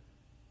good.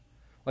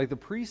 Like the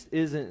priest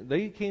isn't,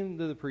 they came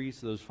to the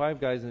priest, those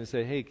 5 guys, and they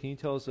said, hey, can you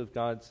tell us if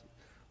God's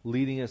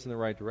leading us in the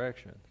right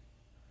direction?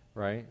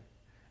 Right?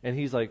 And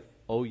he's like,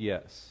 oh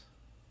yes.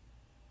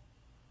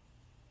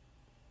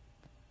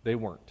 They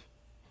weren't.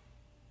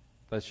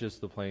 That's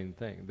just the plain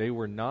thing. They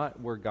were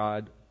not where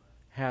God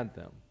had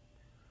them.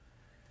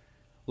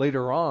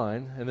 Later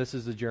on, and this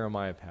is the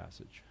Jeremiah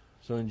passage.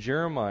 So in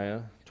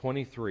Jeremiah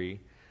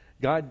 23,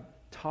 God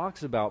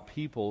talks about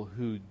people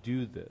who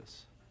do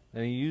this.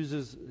 And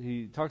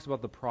he talks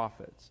about the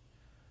prophets.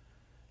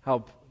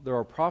 How there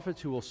are prophets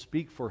who will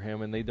speak for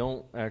him and they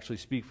don't actually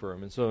speak for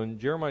him. And so in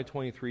Jeremiah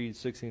 23,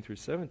 16 through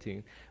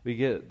 17, we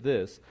get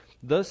this.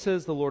 Thus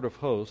says the Lord of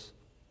hosts,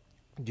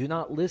 do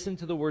not listen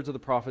to the words of the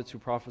prophets who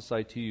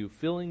prophesy to you,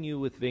 filling you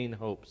with vain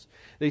hopes.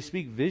 They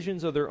speak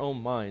visions of their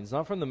own minds,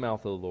 not from the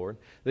mouth of the Lord.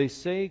 They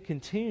say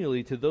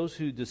continually to those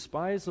who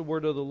despise the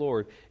word of the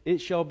Lord, it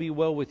shall be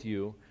well with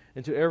you.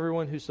 And to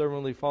everyone who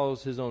stubbornly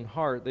follows his own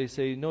heart, they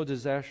say, no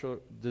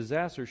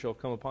disaster shall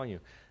come upon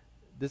you.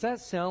 Does that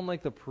sound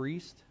like the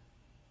priest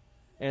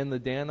and the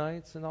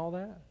Danites and all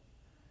that?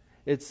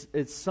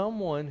 It's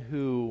someone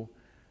who,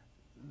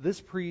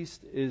 this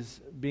priest is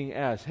being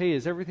asked, hey,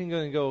 is everything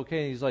going to go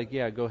okay? And he's like,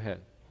 yeah, go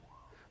ahead.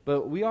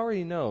 But we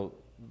already know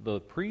the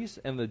priest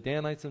and the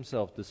Danites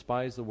themselves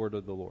despise the word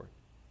of the Lord.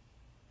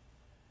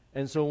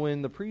 And so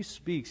when the priest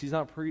speaks, he's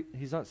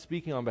not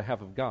speaking on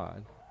behalf of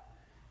God.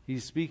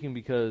 He's speaking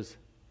because,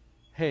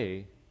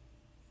 hey,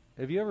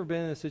 have you ever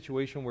been in a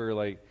situation where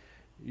like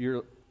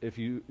if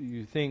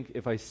you think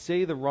if I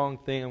say the wrong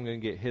thing, I'm going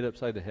to get hit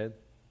upside the head?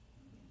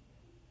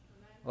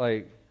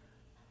 Like,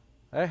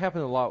 that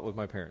happened a lot with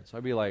my parents.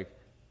 I'd be like,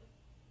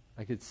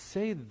 I could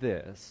say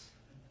this,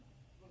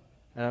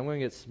 and I'm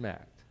going to get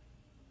smacked.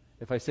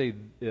 If I say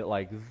it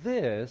like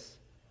this,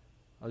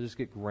 I'll just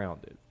get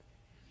grounded.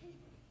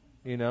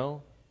 You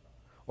know?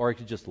 Or I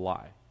could just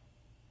lie.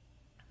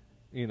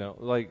 You know,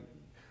 like,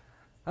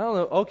 I don't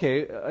know.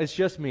 Okay, it's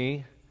just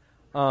me.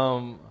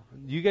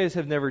 You guys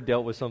have never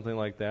dealt with something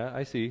like that.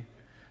 I see.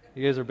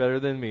 You guys are better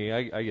than me.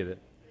 I get it.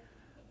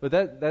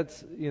 But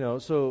that's, you know,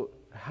 so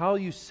how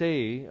you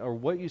say or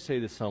what you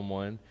say to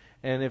someone,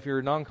 and if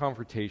you're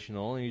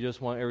non-confrontational and you just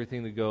want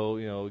everything to go,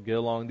 you know, get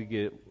along to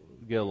get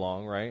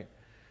along, right?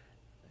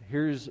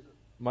 Here's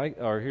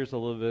the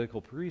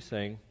Levitical priest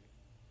saying,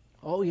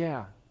 oh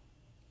yeah,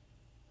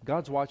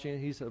 God's watching it,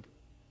 he's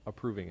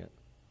approving it.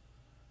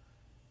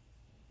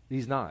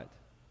 He's not.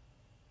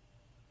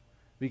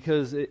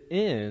 Because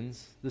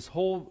this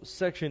whole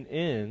section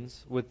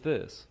ends with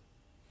this.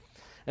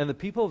 And the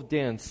people of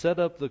Dan set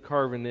up the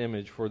carven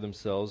image for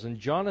themselves, and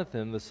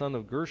Jonathan, the son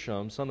of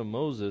Gershom, son of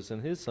Moses,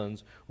 and his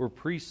sons were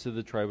priests to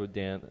the tribe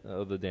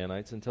of the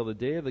Danites until the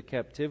day of the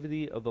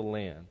captivity of the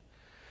land.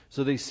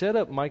 So they set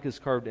up Micah's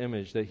carved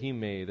image that he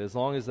made as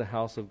long as the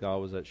house of God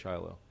was at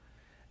Shiloh.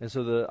 And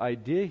so the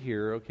idea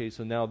here, okay,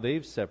 so now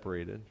they've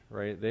separated,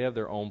 right? They have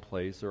their own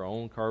place, their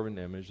own carven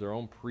image, their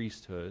own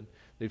priesthood.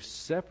 They've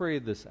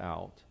separated this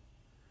out.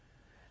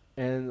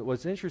 And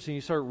what's interesting,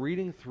 you start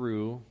reading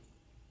through,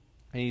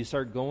 and you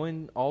start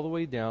going all the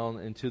way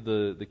down into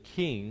the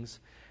kings,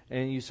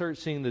 and you start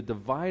seeing the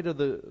divide of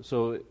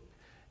so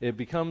it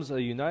becomes a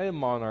united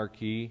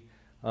monarchy.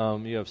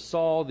 You have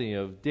Saul, then you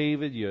have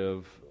David,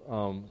 you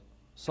have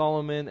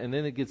Solomon, and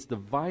then it gets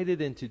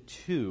divided into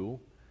two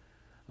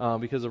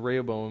because of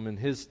Rehoboam and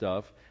his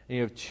stuff. And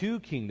you have 2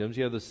 kingdoms.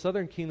 You have the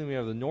southern kingdom, you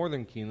have the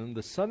northern kingdom.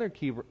 The southern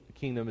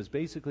kingdom is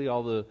basically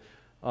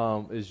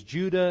is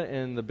Judah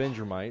and the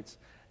Benjamites.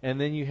 And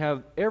then you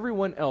have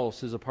everyone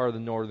else is a part of the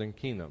northern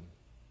kingdom,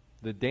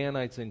 the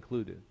Danites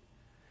included.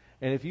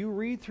 And if you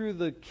read through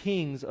the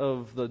kings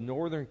of the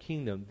northern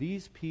kingdom,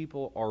 these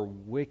people are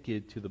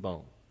wicked to the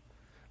bone.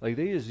 Like,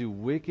 they just do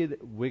wicked,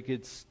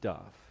 wicked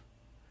stuff.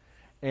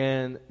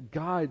 And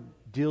God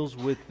deals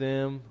with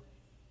them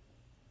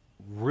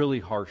really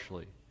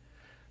harshly.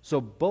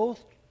 So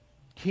both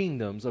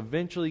kingdoms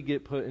eventually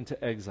get put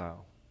into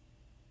exile.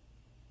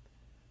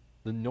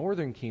 The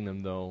northern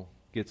kingdom, though,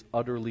 gets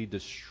utterly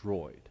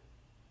destroyed.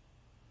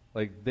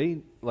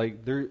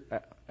 They're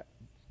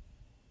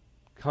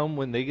come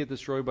when they get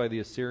destroyed by the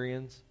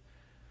Assyrians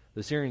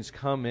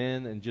come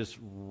in and just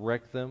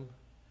wreck them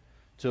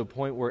to a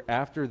point where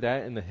after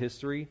that in the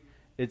history,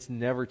 it's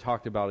never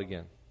talked about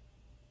again.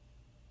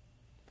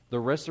 The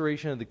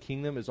restoration of the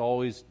kingdom is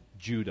always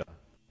Judah.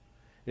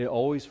 It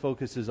always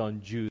focuses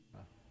on Judah.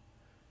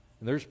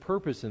 And there's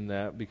purpose in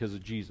that because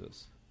of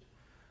Jesus.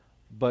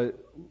 But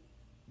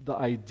the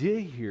idea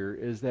here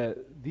is that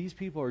these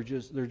people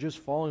they're just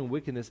following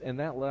wickedness, and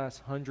that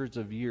lasts hundreds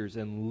of years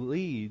and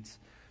leads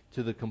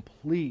to the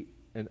complete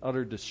and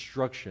utter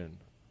destruction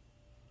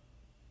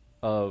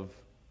of,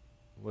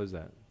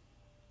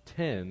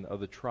 10 of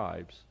the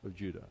tribes of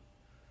Judah,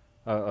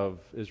 of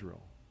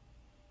Israel.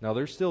 Now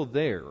they're still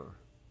there,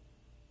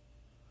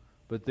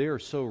 but they are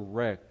so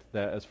wrecked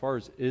that as far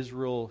as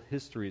Israel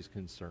history is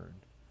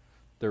concerned,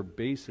 they're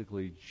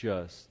basically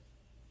just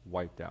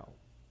wiped out.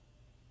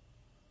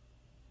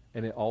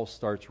 And it all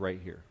starts right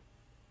here.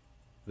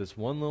 This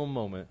one little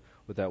moment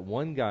with that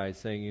one guy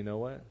saying, you know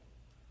what?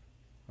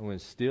 I'm going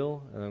to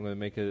steal and I'm going to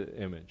make an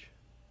image.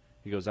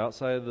 He goes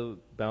outside of the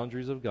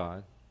boundaries of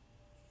God,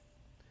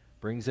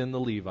 brings in the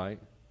Levite.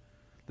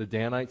 The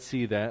Danites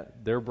see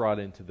that. They're brought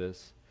into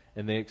this,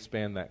 and they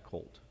expand that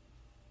cult.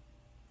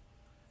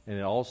 And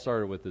it all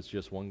started with this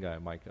just one guy,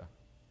 Micah.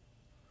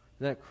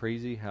 Isn't that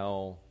crazy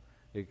how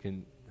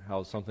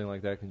something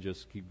like that can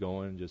just keep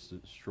going and just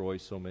destroy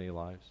so many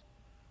lives?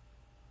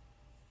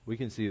 We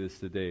can see this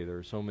today. There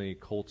are so many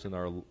cults in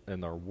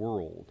our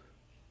world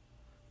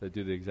that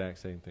do the exact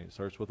same thing. It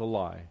starts with a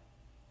lie,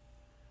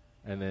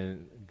 and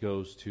then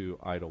goes to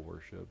idol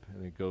worship,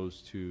 and it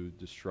goes to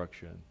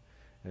destruction,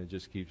 and it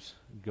just keeps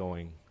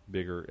going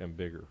bigger and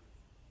bigger.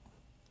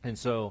 And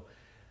so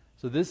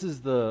this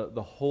is the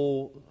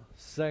whole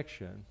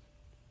section,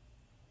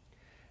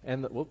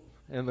 and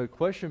the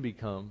question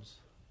becomes,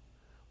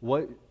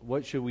 what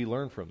should we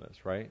learn from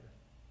this, right?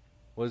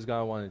 What does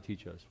God want to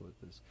teach us with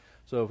this?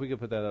 So if we could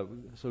put that up.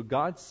 So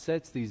God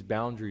sets these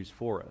boundaries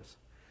for us.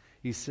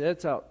 He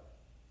sets out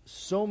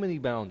so many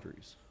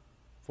boundaries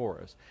for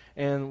us.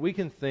 And we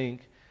can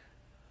think,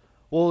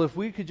 well, if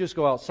we could just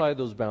go outside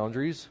those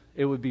boundaries,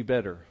 it would be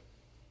better.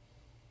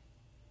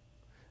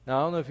 Now,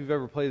 I don't know if you've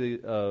ever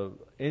played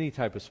any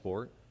type of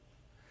sport.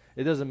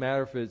 It doesn't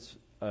matter if it's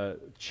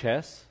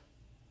chess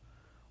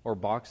or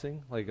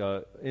boxing, like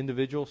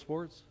individual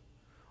sports,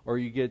 or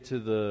you get to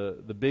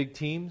the big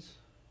teams,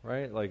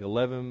 right? Like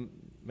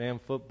 11-man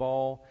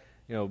football,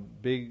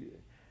 big.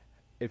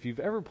 If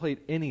you've ever played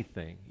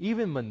anything,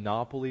 even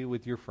Monopoly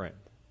with your friend,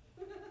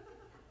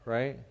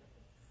 right?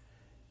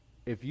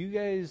 If you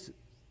guys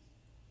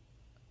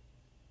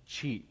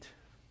cheat,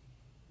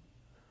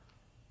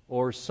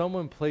 or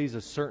someone plays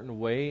a certain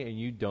way and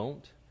you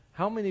don't,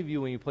 how many of you,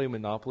 when you play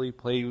Monopoly,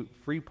 play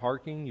free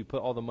parking? You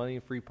put all the money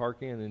in free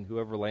parking, and then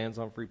whoever lands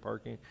on free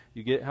parking,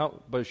 you get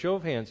how? But a show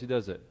of hands, who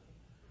does it?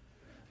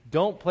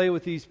 Don't play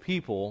with these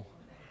people,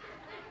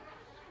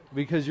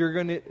 because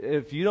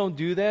if you don't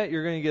do that,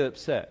 you're gonna get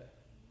upset.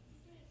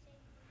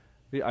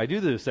 I do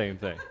the same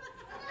thing.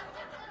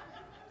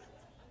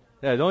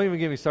 Yeah, don't even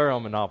get me started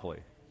on Monopoly.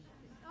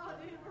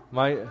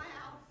 My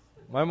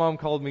mom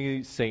called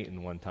me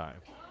Satan one time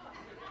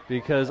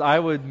because I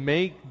would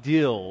make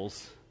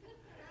deals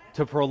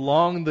to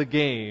prolong the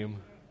game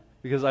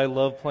because I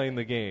love playing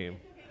the game.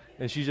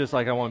 And she's just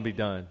like, I want to be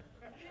done.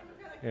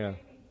 Yeah.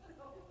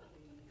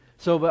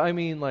 So, but I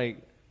mean, like,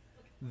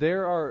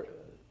 how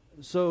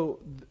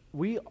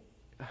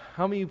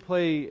many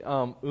play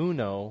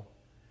Uno,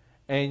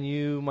 and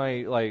you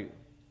might, like,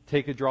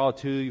 take a draw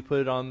two, you put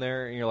it on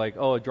there, and you're like,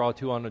 oh, a draw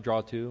two on a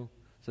draw two.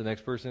 So the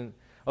next person,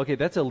 okay,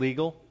 that's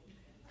illegal,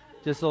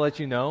 just to let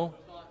you know.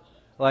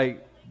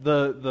 Like,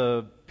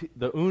 the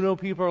Uno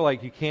people are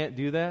like, you can't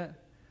do that.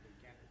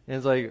 And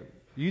it's like,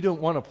 you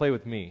don't want to play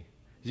with me.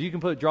 You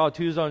can put draw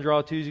twos on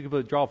draw twos, you can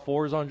put draw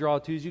fours on draw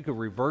twos, you could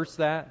reverse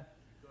that.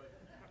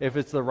 If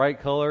it's the right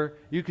color,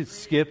 you could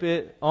skip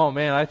it. Oh,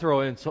 man, I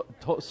throw in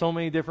so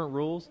many different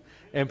rules,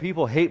 and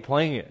people hate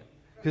playing it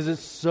because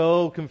it's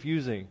so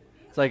confusing.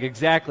 It's like,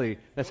 exactly,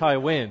 that's how I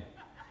win.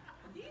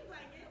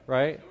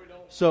 Right?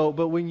 So,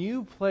 but when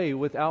you play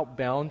without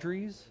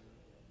boundaries,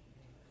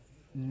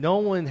 no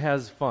one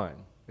has fun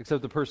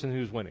except the person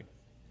who's winning.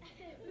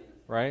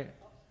 Right?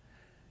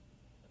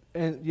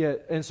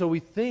 And so we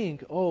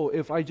think, oh,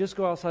 if I just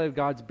go outside of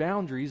God's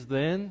boundaries,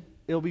 then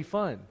it'll be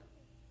fun.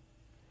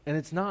 And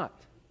it's not.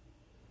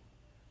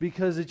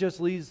 Because it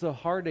just leads to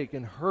heartache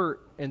and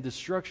hurt and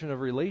destruction of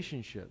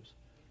relationships.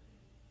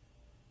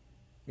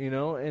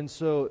 And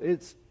so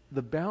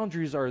the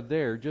boundaries are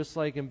there, just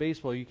like in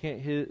baseball. You can't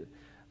hit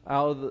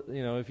out of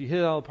the, if you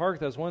hit out of the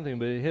park, that's one thing,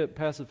 but you hit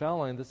past the foul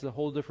line, that's a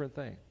whole different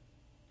thing.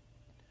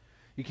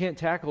 You can't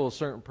tackle a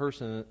certain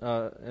person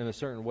in a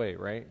certain way,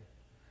 right?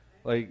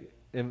 Like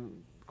in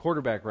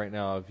quarterback right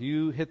now, if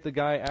you hit the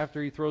guy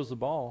after he throws the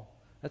ball,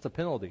 that's a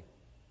penalty.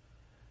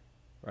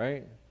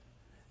 right?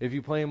 If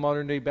you play in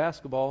modern day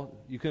basketball,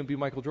 you couldn't be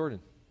Michael Jordan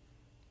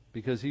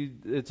because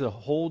it's a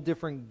whole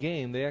different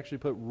game. They actually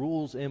put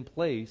rules in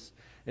place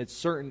at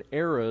certain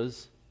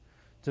eras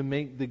to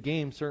make the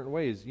game certain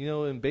ways. You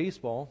know, in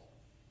baseball,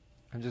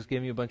 I'm just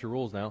giving you a bunch of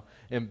rules now.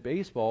 In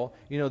baseball,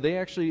 you know, they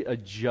actually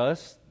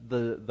adjust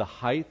the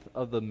height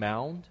of the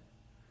mound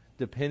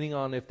depending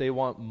on if they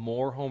want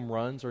more home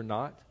runs or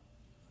not,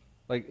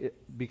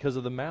 because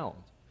of the mound.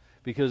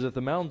 Because if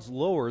the mound's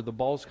lower, the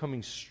ball's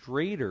coming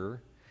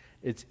straighter,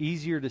 it's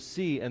easier to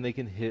see, and they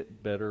can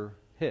hit better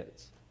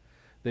hits.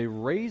 They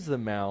raise the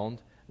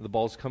mound, the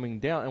ball's coming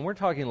down, and we're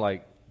talking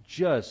like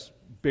just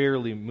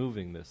barely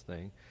moving this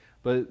thing.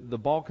 But the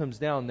ball comes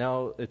down,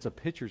 now it's a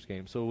pitcher's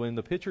game. So when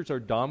the pitchers are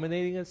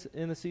dominating us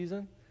in the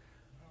season,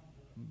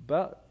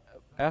 but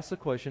ask the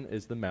question,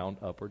 is the mound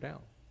up or down?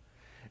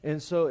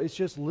 And so it's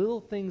just little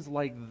things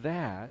like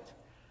that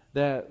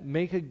that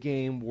make a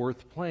game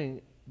worth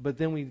playing. But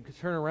then we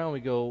turn around and we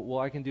go, well,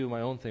 I can do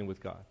my own thing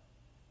with God.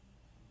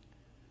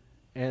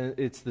 And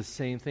it's the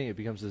same thing. It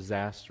becomes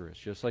disastrous.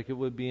 Just like it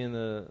would be in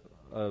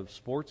a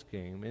sports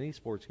game, any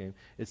sports game,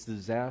 it's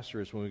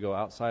disastrous when we go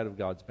outside of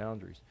God's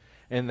boundaries.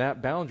 And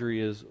that boundary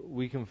is,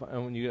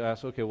 when you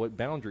ask, okay, what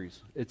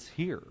boundaries? It's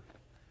here.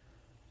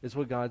 It's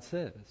what God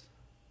says.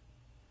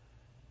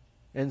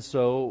 And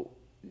so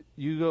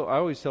I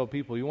always tell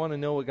people, you want to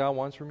know what God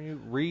wants from you?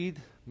 Read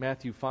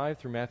Matthew 5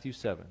 through Matthew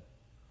 7.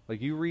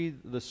 Like you read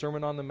the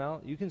Sermon on the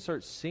Mount, you can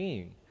start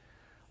seeing.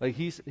 Like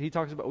we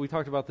talked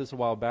about this a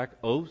while back,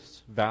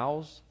 oaths,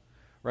 vows,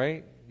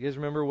 right? You guys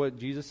remember what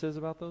Jesus says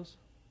about those?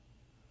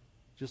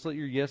 Just let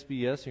your yes be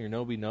yes and your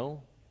no be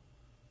no.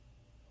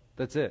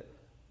 That's it.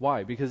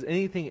 Why? Because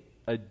anything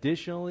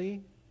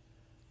additionally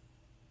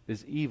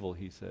is evil,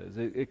 he says.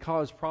 It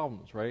causes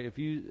problems, right? If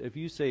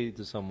you say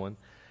to someone,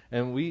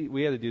 and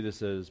we had to do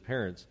this as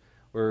parents,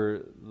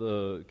 where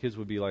the kids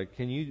would be like,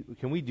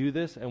 can we do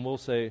this? And we'll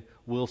say,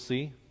 we'll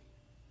see.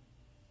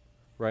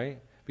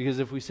 Right? Because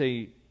if we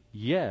say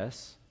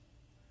yes,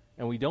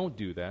 and we don't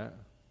do that,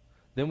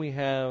 then we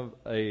have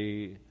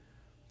a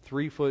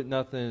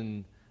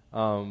 3-foot-nothing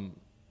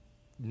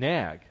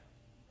nag.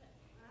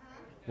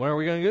 When are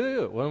we going to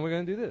do it? When are we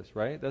going to do this?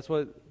 Right? That's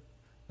what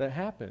that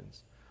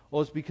happens.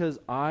 Well, it's because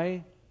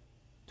I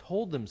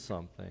told them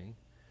something,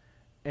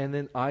 and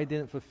then I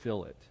didn't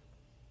fulfill it.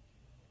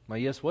 My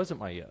yes wasn't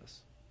my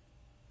yes.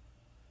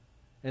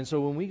 And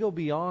so when we go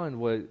beyond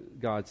what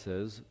God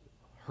says,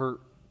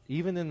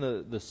 even in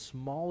the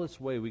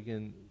smallest way, we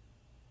can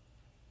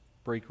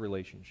break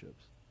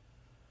relationships.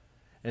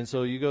 And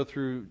so you go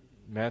through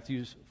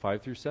Matthew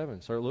 5 through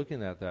 7. Start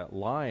looking at that.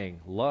 Lying,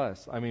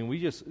 lust. I mean,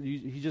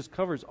 he just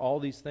covers all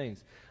these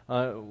things.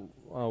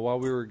 While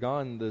we were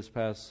gone this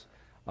past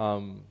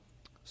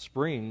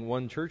spring,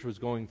 one church was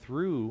going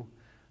through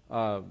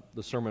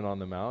the Sermon on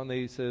the Mount, and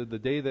they said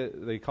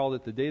they called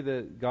it the day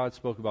that God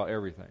spoke about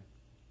everything.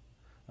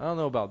 I don't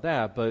know about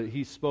that, but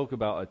he spoke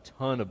about a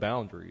ton of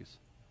boundaries.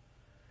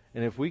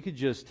 And if we could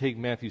just take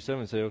Matthew 7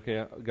 and say,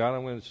 okay,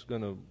 God,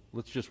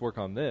 let's just work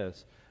on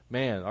this,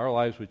 man, our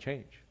lives would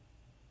change.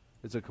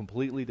 It's a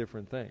completely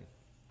different thing.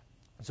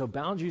 So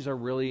boundaries are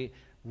really,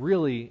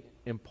 really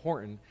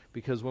important,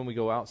 because when we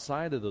go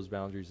outside of those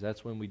boundaries,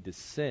 that's when we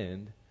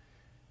descend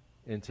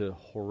into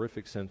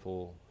horrific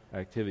sinful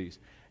activities.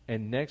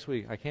 And next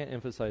week, I can't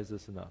emphasize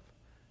this enough.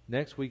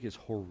 Next week is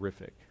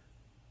horrific.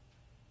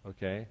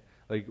 Okay?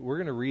 Like, we're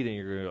going to read it and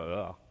you're going to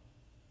go, ugh.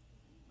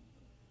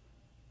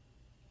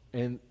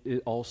 And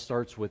it all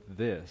starts with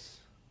this,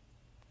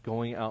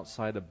 going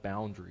outside of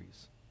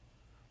boundaries.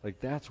 Like,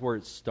 that's where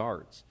it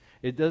starts.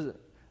 It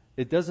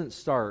doesn't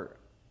start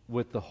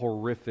with the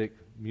horrific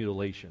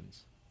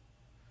mutilations.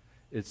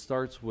 It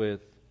starts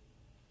with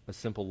a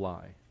simple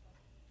lie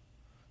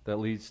that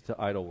leads to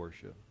idol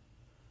worship,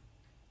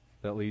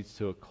 that leads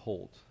to a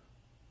cult.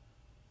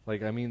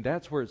 Like, I mean,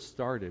 that's where it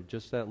started,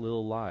 just that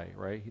little lie,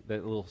 right?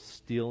 That little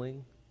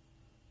stealing.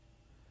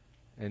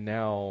 And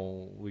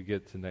now we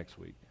get to next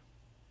week.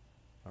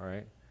 All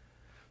right?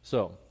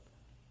 So,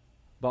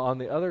 but on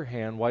the other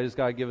hand, why does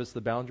God give us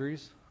the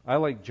boundaries? I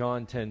like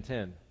John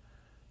 10:10.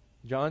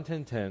 John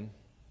 10:10,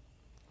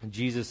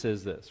 Jesus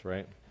says this,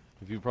 right?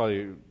 If you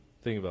probably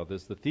think about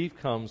this, the thief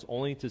comes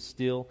only to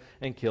steal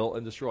and kill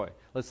and destroy.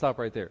 Let's stop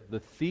right there.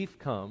 The thief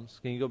comes,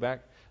 can you go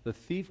back? The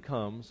thief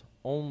comes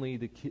only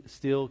to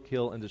steal,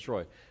 kill, and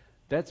destroy.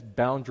 That's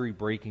boundary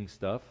breaking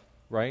stuff,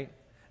 right?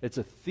 It's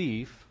a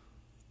thief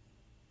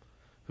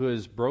who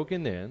has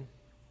broken in,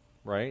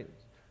 right?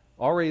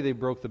 Already they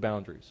broke the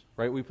boundaries,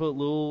 right? We put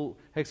little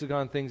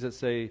hexagon things that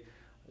say,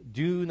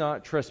 do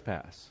not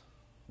trespass.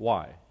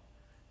 Why?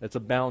 That's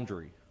a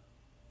boundary.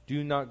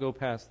 Do not go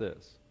past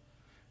this.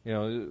 You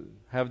know,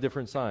 have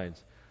different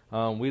signs.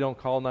 We don't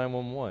call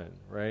 911,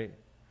 right?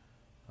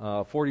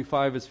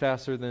 45 is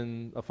faster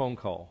than a phone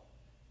call,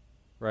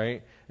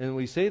 right? And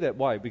we say that,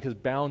 why? Because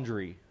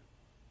boundary.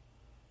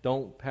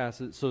 Don't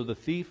pass it. So the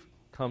thief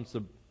comes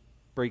to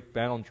break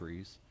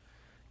boundaries.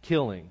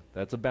 Killing,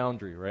 that's a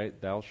boundary, right?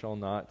 Thou shalt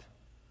not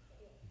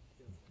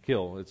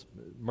kill. It's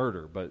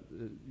murder, but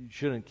you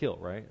shouldn't kill,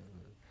 right?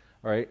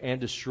 all right, and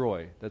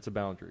destroy. That's a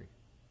boundary,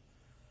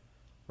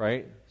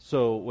 right?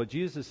 So what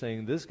Jesus is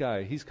saying, this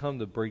guy, he's come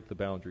to break the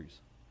boundaries,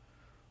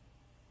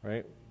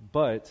 right?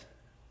 But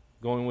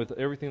going with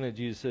everything that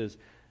Jesus says,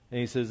 and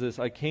he says this,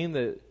 I came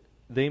that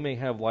they may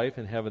have life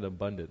and have it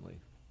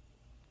abundantly.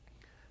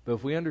 But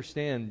if we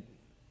understand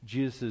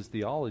Jesus'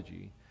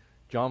 theology,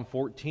 John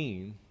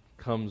 14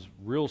 comes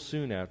real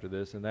soon after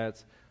this, and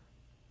that's,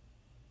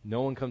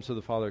 no one comes to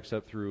the Father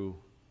except through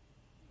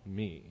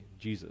me,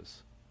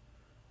 Jesus.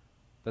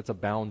 That's a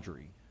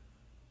boundary,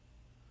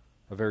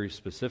 a very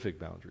specific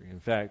boundary. In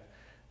fact,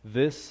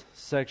 this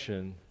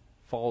section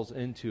falls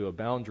into a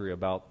boundary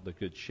about the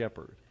Good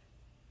Shepherd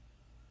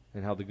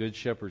and how the Good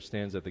Shepherd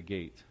stands at the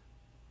gate,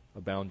 a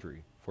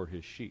boundary for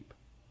his sheep.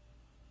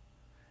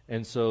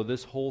 And so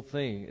this whole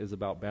thing is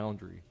about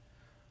boundary.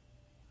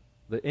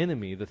 The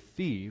enemy, the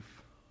thief,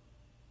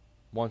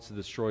 wants to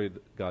destroy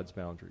God's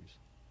boundaries.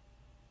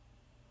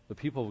 The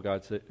people of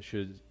God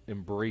should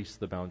embrace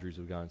the boundaries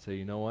of God and say,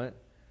 you know what?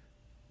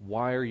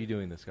 Why are you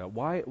doing this, God?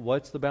 Why?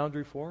 What's the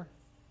boundary for?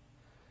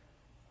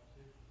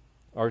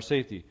 Our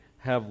safety.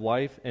 Have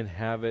life and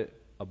have it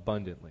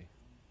abundantly.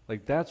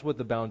 Like, that's what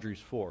the boundary's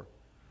for.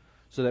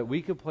 So that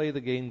we could play the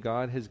game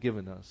God has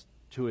given us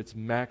to its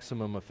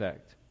maximum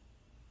effect.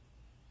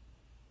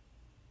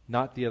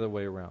 Not the other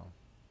way around.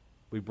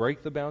 We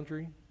break the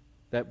boundary,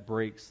 that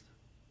breaks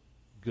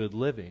good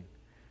living.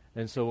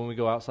 And so when we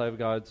go outside of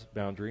God's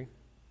boundary,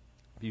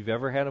 if you've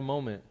ever had a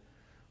moment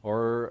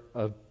or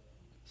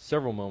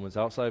several moments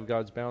outside of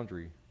God's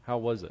boundary, how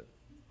was it?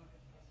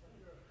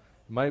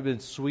 It might have been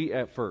sweet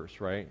at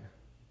first, right?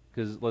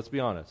 Because let's be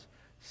honest,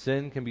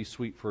 sin can be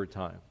sweet for a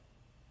time.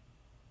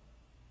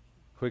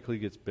 Quickly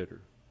gets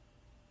bitter.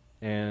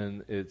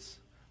 And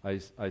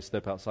I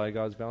step outside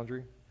God's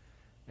boundary,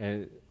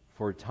 and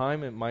for a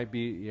time it might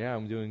be, yeah,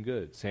 I'm doing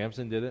good.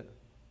 Samson did it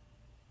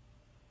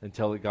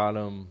until it got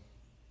him,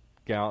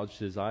 gouged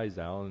his eyes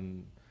out,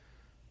 and,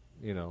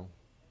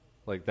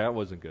 like, that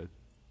wasn't good.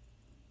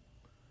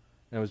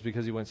 And it was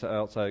because he went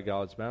outside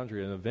God's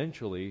boundary, and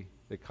eventually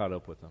it caught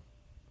up with him.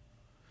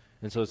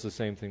 And so it's the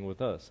same thing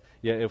with us.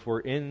 Yet if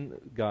we're in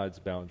God's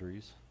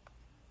boundaries,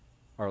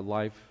 our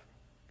life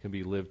can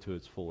be lived to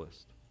its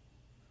fullest.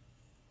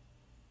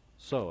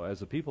 So,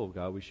 as a people of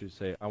God, we should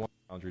say, I want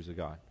the boundaries of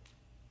God.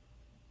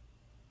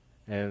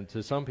 And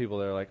to some people,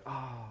 they're like,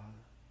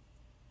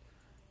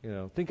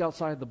 think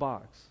outside the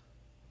box.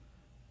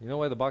 You know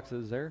why the box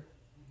is there?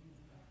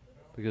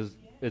 Because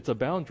it's a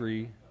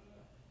boundary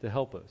to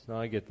help us. Now,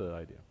 I get the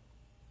idea.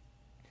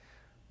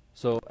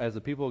 So, as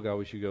a people of God,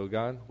 we should go,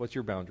 God, what's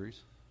your boundaries?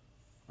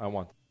 I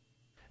want them.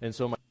 And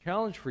so my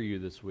challenge for you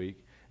this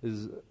week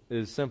is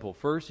simple.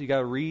 First, you got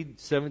to read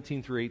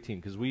 17 through 18,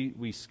 because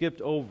we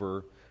skipped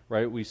over,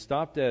 right? We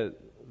stopped at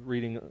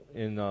reading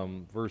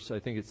in verse, I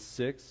think it's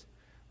 6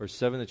 or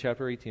 7 of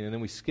chapter 18, and then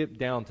we skipped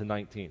down to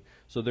 19.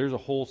 So there's a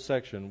whole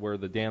section where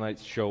the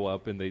Danites show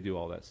up and they do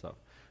all that stuff.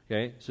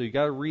 Okay? So you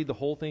got to read the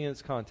whole thing in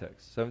its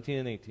context, 17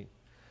 and 18.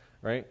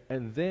 Right?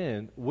 And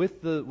then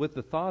with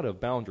the thought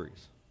of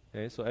boundaries.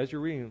 Okay? So as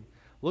you're reading,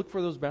 look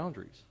for those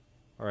boundaries.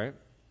 All right?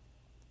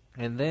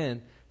 And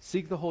then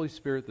seek the Holy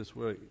Spirit this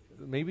way.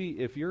 Maybe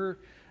if you're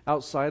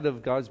outside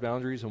of God's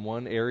boundaries in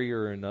one area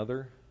or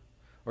another,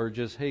 or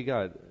just, hey,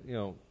 God,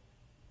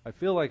 I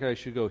feel like I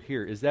should go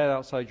here. Is that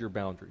outside your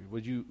boundary?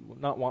 Would you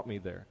not want me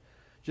there?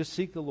 Just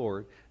seek the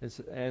Lord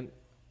and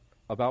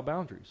about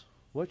boundaries.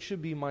 What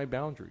should be my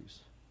boundaries?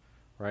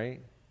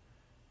 Right?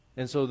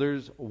 And so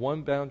there's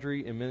one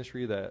boundary in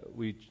ministry that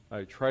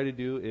I try to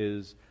do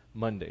is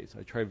Mondays.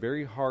 I try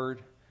very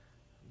hard,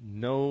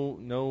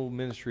 no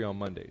ministry on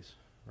Mondays.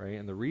 Right?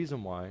 And the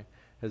reason why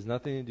has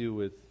nothing to do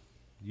with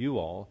you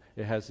all.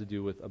 It has to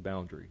do with a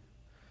boundary,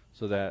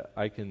 so that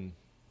I can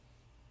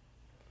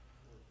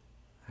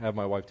have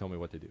my wife tell me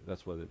what to do.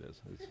 That's what it is.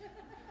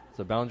 It's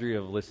a boundary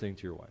of listening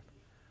to your wife.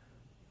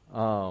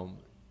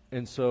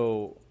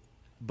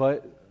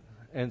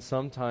 And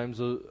sometimes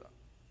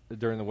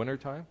during the winter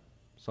time,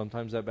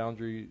 sometimes that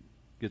boundary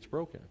gets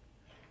broken.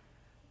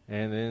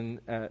 And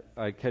then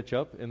I catch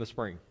up in the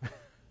spring.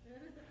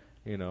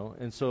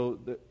 And so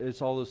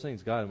it's all those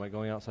things. God, am I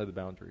going outside the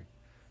boundary?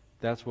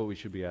 That's what we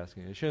should be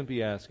asking. It shouldn't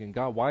be asking,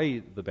 God,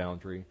 why the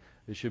boundary?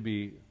 It should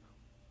be,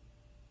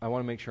 I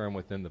want to make sure I'm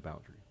within the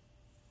boundary.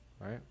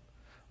 All right?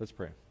 Let's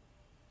pray.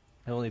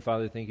 Heavenly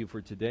Father, thank you for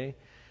today.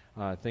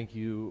 Thank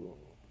you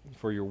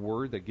for your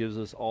word that gives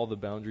us all the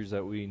boundaries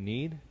that we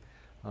need.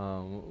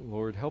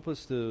 Lord, help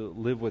us to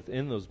live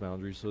within those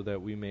boundaries so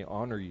that we may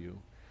honor you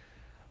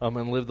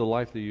and live the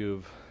life that you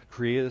have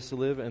created us to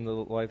live and the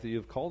life that you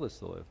have called us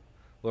to live.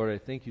 Lord, I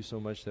thank you so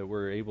much that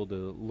we're able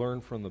to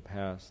learn from the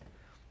past,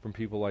 from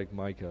people like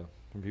Micah,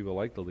 from people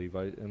like the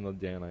Levites and the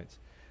Danites,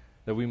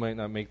 that we might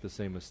not make the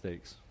same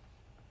mistakes.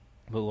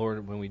 But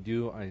Lord, when we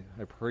do, I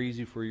praise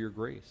you for your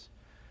grace.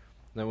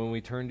 That when we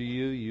turn to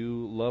you,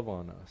 you love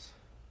on us.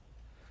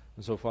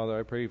 And so, Father,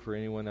 I pray for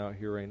anyone out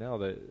here right now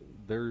that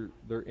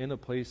they're in a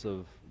place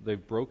of,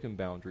 they've broken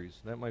boundaries.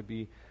 That might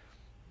be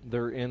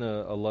they're in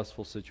a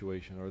lustful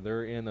situation, or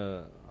they're in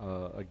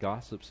a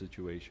gossip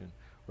situation,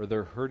 or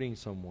they're hurting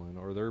someone,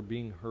 or they're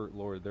being hurt,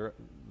 Lord,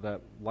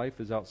 that life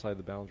is outside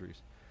the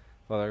boundaries.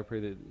 Father, I pray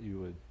that you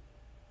would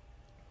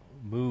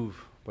move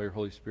by your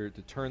Holy Spirit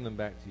to turn them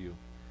back to you,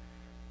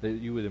 that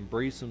you would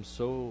embrace them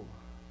so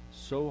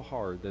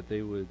hard that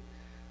they would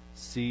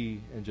see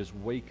and just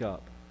wake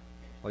up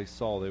like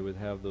Saul. They would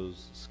have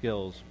those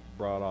scales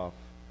brought off,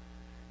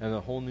 and a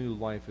whole new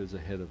life is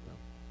ahead of them,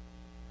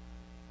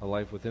 a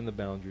life within the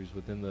boundaries,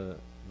 within the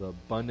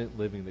abundant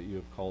living that you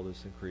have called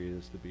us and created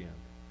us to be in.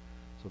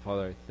 So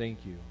Father, I thank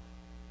you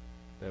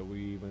that we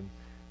even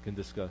can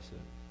discuss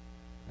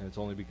it, and it's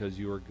only because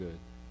you are good.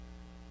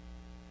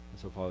 And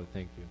so Father,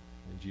 thank you.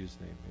 In Jesus'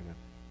 name,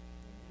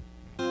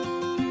 amen.